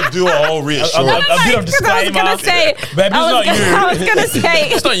 why you gotta do a whole reassurance? A bit of Because I was disclaimer. gonna say, Babe, it's not you. I was gonna say,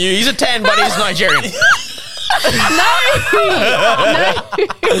 It's not you. He's a 10, but he's Nigerian.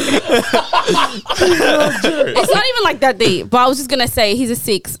 it's not even like that deep. But I was just gonna say he's a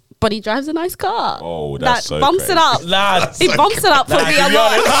 6, but he drives a nice car. Oh, that's that so bumps crazy. it up. Nah, He bumps it up for Nah, me to a be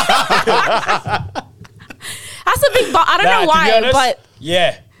lot. honest- That's a big bump. I don't nah, know to be why, honest, but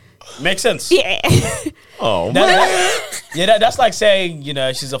yeah, makes sense. yeah. Oh, That's like saying, you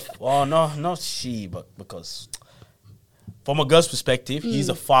know, she's a. Oh no, not she, but because from a girl's perspective, he's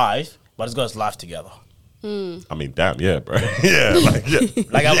a 5, but he's got his life together. I mean, damn, yeah, bro. Yeah,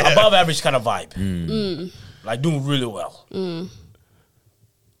 Like above average kind of vibe. Like doing really well. Do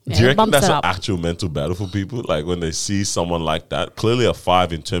you reckon bumps that's it an up. actual mental battle for people? Like when they see someone like that, clearly a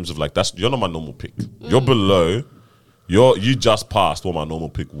 5 in terms of like you're not my normal pick. You're below. You just passed what my normal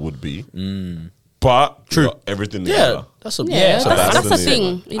pick would be. But True. you got everything Yeah, together. that's a Yeah, So that's that's a the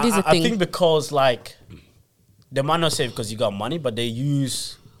thing. thing. It is a I thing. think because like they might not say because you got money, but they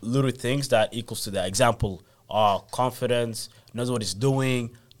use little things that equals to that. Example, confidence, knows what he's doing,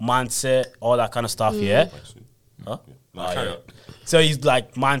 mindset, all that kind of stuff. Yeah. Huh? No, carry on. So he's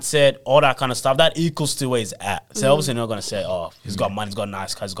like mindset, all that kind of stuff. That equals to where he's at. So obviously they're not gonna say, oh, he's got money, he's got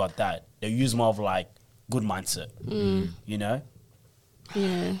nice car, he's got that. They use more of like good mindset. You know?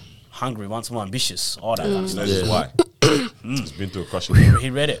 Yeah. hungry, wants more ambitious, all that. Kind of You know, stuff. this is why. He's been through a crushing period. He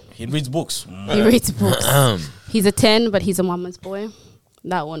read it. He reads books. He reads books. He's a 10, but he's a mama's boy.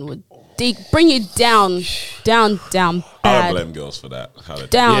 That one would bring you down I bad. don't blame girls for that. How they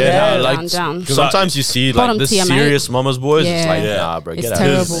Down, Yeah, down, like down, down. because sometimes you see like Bottom the tier, mate. serious mama's boys. It's like, Yeah. nah, bro, It's get out.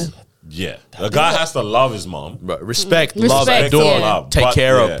 terrible. Yeah, the guy has to love his mom. Bro, respect, love, Respect, adore, yeah. take But,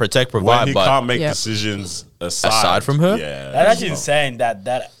 care yeah, of, protect, When provide. he But can't make Yeah. decisions Aside from her? yeah, That's actually insane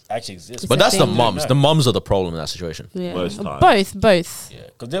that actually exists. but that's the thing. mums. The mums are the problem in that situation. Yeah. Most times. Both. Yeah,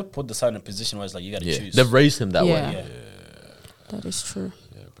 because they put the son in a position where it's like you got to Yeah, choose. they've raised him that Yeah. way. Yeah. That is true.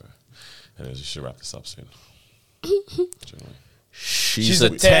 Yeah, bro. Anyways, we should wrap this up soon. Generally. She's a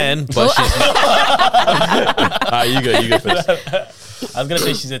 10, but she's. You go first. I was gonna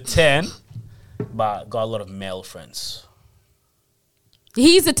say she's a 10, but got a lot of male friends.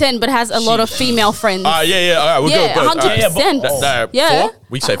 He's a 10, but has a lot of female friends. Yeah. All right, we'll Yeah, go both. All right. 100%. Yeah. Four?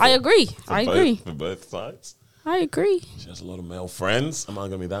 We say four. I agree. I agree. For both sides. I agree. She has a lot of male friends. Am I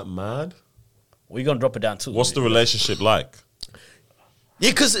gonna be that mad? We're gonna drop it down too. What's the relationship like? Yeah,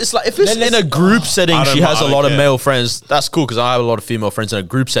 because it's like if it's Then in a group setting, I don't she know, has I a don't lot of care. male friends. That's cool because I have a lot of female friends in a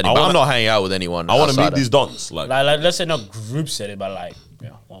group setting. I But I'm wanna- not hanging out with anyone. I want to outside meet of- these dons. Like, like let's say not group setting, but like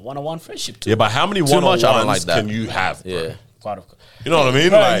one-on-one friendship too. yeah, but how many Too much, I don't like one-on-ones that. can you have? Bro? Yeah. Quite of, You know what I mean?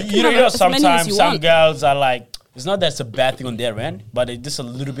 Bro, Like, you know, have as many as sometimes you some want. girls are like, it's not that it's a bad thing on their end, but they're just a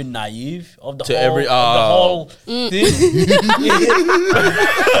little bit naive of the To whole, every- of the whole thing.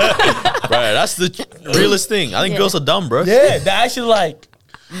 Right, that's the realest thing. I think girls are dumb, bro. Yeah, they're actually like,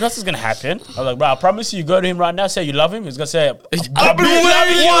 nothing's gonna happen. I'm like, bro, I promise you, go to him right now, say you love him. He's gonna say, I've been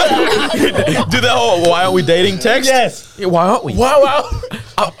waiting. Do that whole "Why aren't we dating?" text. yes. Yeah, why aren't we? Wow.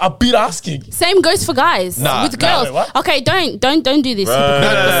 I've been asking. Same goes for guys. Nah, with nah, girls. wait, what? Okay, don't do this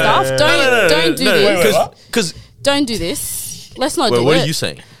hypocritical stuff. Don't do no, this. what? Because Don't do this. Let's not do what it. are you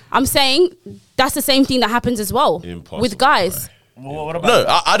saying? I'm saying that's the same thing that happens as well Impossible, with guys. What about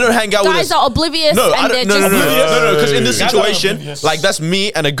No, I don't hang out with Guys us. are oblivious No, and they're just no. Because in this Guys are situation, oblivious. like that's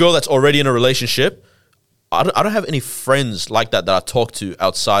me and a girl that's already in a relationship. I don't have any friends like that I talk to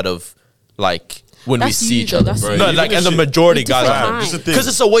outside of like when we That's see you, each though, other. that's you. No, Even like if and the she- majority It's guys different are time. this is the thing. because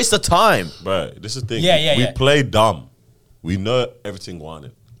it's a waste of time. bro, this is the thing. Yeah. We play dumb. We know everything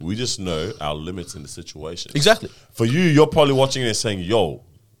wanted. We just know our limits in the situation. Exactly. For you, you're probably watching it and saying, "Yo,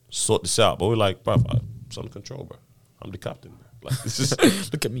 sort this out." But we're like, "Bro, it's under control, bro. I'm the captain, bro. Like, this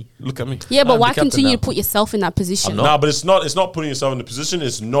is Look at me. look at me." Yeah, but I'm why the captain continue now. to put yourself in that position? not. Nah, but it's not putting yourself in the position.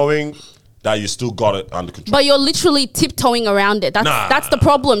 It's knowing that you still got it under control. But you're literally tiptoeing around it. Nah. That's the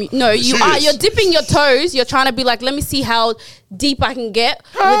problem. No, you are. Serious. You're dipping your toes. You're trying to be like, let me see how deep I can get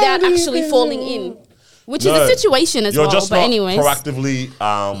without actually falling in, which No, is a situation as you're well. just But not anyways, proactively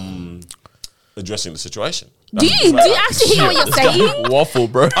addressing the situation. do you actually hear what you're saying? Waffle,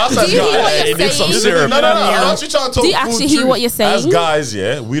 bro. Do you hear what Hey, you're need some saying? syrup. No. I'm actually trying to talk Do you full actually hear truth. what you're saying? As guys,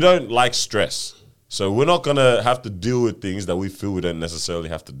 yeah, we don't like stress. So we're not going to have to deal with things that we feel we don't necessarily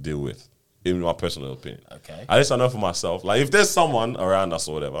have to deal with, in my personal opinion. Okay. At least I know for myself. Like, if there's someone around us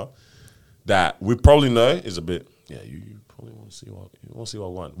or whatever that we probably know is a bit, you probably want to see what I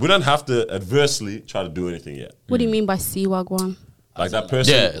want. We don't have to adversely try to do anything yet. What do you mean by Siwagwan? Like that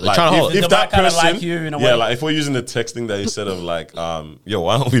person, Yeah, they're like trying to hold if it. They that might kinda person, like you in a yeah, way. like if we're using the texting that you said of like, yo,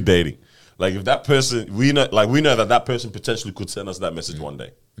 why aren't we dating? Like if that person, we know that person potentially could send us that message one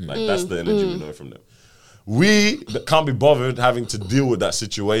day. Like that's the energy we know from them. We can't be bothered having to deal with that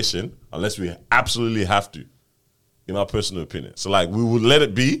situation unless we absolutely have to, in our personal opinion. So like we would let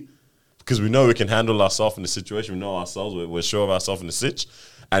it be because we know we can handle ourselves in the situation. We know ourselves. We're sure of ourselves in the sitch.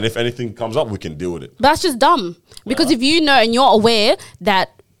 And if anything comes up, we can deal with it. That's just dumb. Because if you know and you're aware that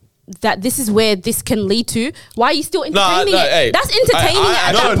this is where this can lead to, why are you still entertaining it? hey, That's entertaining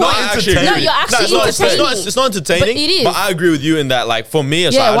at no, that not point. entertaining. No, you're actually entertaining. It's not entertaining. But it is. But I agree with you in that, like, for me,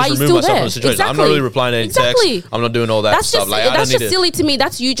 it's Yeah, like, why I are just you remove still myself from there? the situation. I'm not Exactly. really replying to any Exactly. text. I'm not doing all that That's stuff. just Like, I don't that's need just it. silly to me.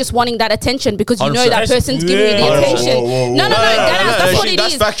 That's you just wanting that attention because you know 100%. that person's giving you the Yeah. attention. No, that's what it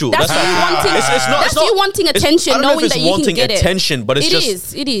That's is. factual. That's That's you factual. wanting. It's That's you wanting attention, I don't know if knowing it's that you can wanting get it. attention, but it's It just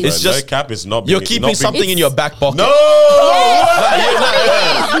is. It is. It's just no cap. It's not. you're being- keeping not being- something in your back pocket. No.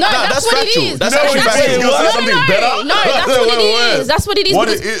 No, that's what factual. it is. That's No, actually wait, factual. wait, you're saying something better? No, that's what it Wait. is. That's what it is. What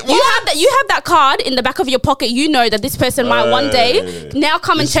because it is- you have that card in the back of your pocket. You know that this person might one day now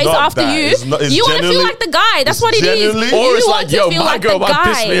come and It's chase not after that. you. It's you want to feel genuinely- like the guy. That's it's what it is. genuinely- Or You it's want like, to yo, feel my like girl the might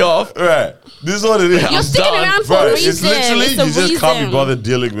piss guy. me off. Right. This is what it is. You're sticking around for a reason. It's literally It's a you just can't be reason. bothered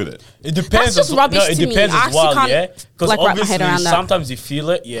dealing with it. It depends. That's just rubbish it to me. depends I as actually well, can't, yeah. Because like, wrap my obviously head around that. sometimes you feel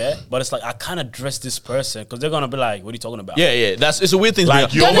it, yeah. But it's like I can't address this person because they're gonna be like, "What are you talking about?" Yeah, yeah. It's a weird thing. Like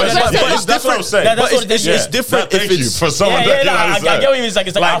to you be always, Don't address it. that's what I'm saying. That's but it's different if Thank you it's for someone that I get what you mean.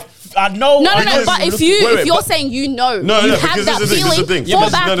 It's like I know. No, Because- but if you're saying you know, No, you no, have because that this is the feeling, thing. fall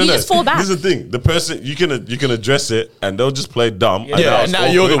back. You just fall back. This is the thing. The person you can address it, and they'll just play dumb. Yeah, and now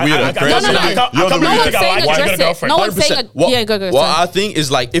you're the weirdo. No, no, no. You're the No weirdo. one's saying address it. No one's saying. Yeah, go. What sorry. I think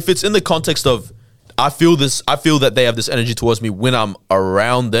is like if it's in the context of I feel that they have this energy towards me when I'm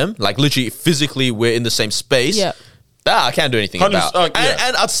around them, like literally physically we're in the same space. Yeah. That I can't do anything about. yeah.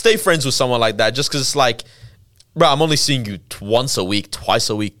 And I'd stay friends with someone like that just because it's like, bro, I'm only seeing you once a week, twice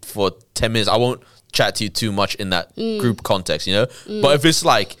a week for 10 minutes. I won't chat to you too much in that group context, you know? But if it's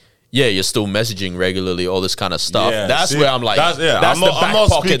like, yeah, you're still messaging regularly, all this kind of stuff. Yeah, that's see, where I'm like, that's the back I'm not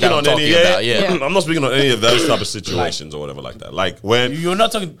pocket speaking that I'm on talking any. about. Yeah. I'm not speaking on any of those type of situations or whatever like that. Like when. You're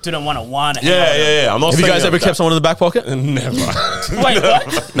not talking to them one-on-one. Yeah. I'm not. Have you saying guys ever that. kept someone in the back pocket? Never. Wait, what?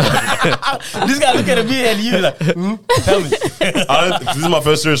 This guy looking at me and you like, tell me. This is my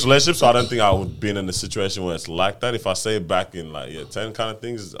first serious relationship, so I don't think I would be in a situation where it's like that. If I say it back in like 10 kind of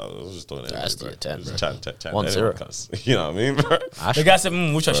things, I was just talking. That's the 10, bro. Chat. 1-0. You know what I mean, bro? The guy said,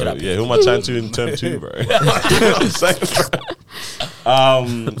 which one should I Bro, be? yeah, who am I chatting to in term 2, bro? You know what I'm saying?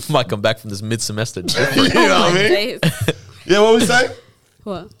 Might come back from this mid-semester. You know what I mean? Days. Yeah, what we say?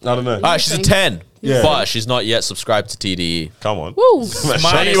 What? I don't know. All right, she's a 10, Yeah. but she's not yet subscribed to TDE. Come on. Woo.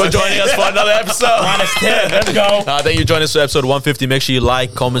 Thank you for joining us for another episode. Minus 10, let's go. Thank you for joining us for episode 150. Make sure you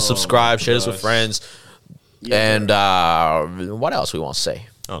like, comment, subscribe, share this with friends. And what else we want to say?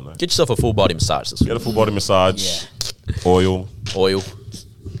 I don't know. Get yourself a full body massage this week. Get a full body massage, oil.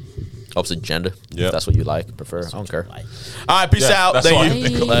 Opposite gender. Yeah. If that's what you like, prefer. I don't care. All right, peace out. that's Thank all.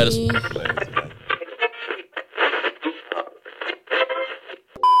 you. Bye. Later.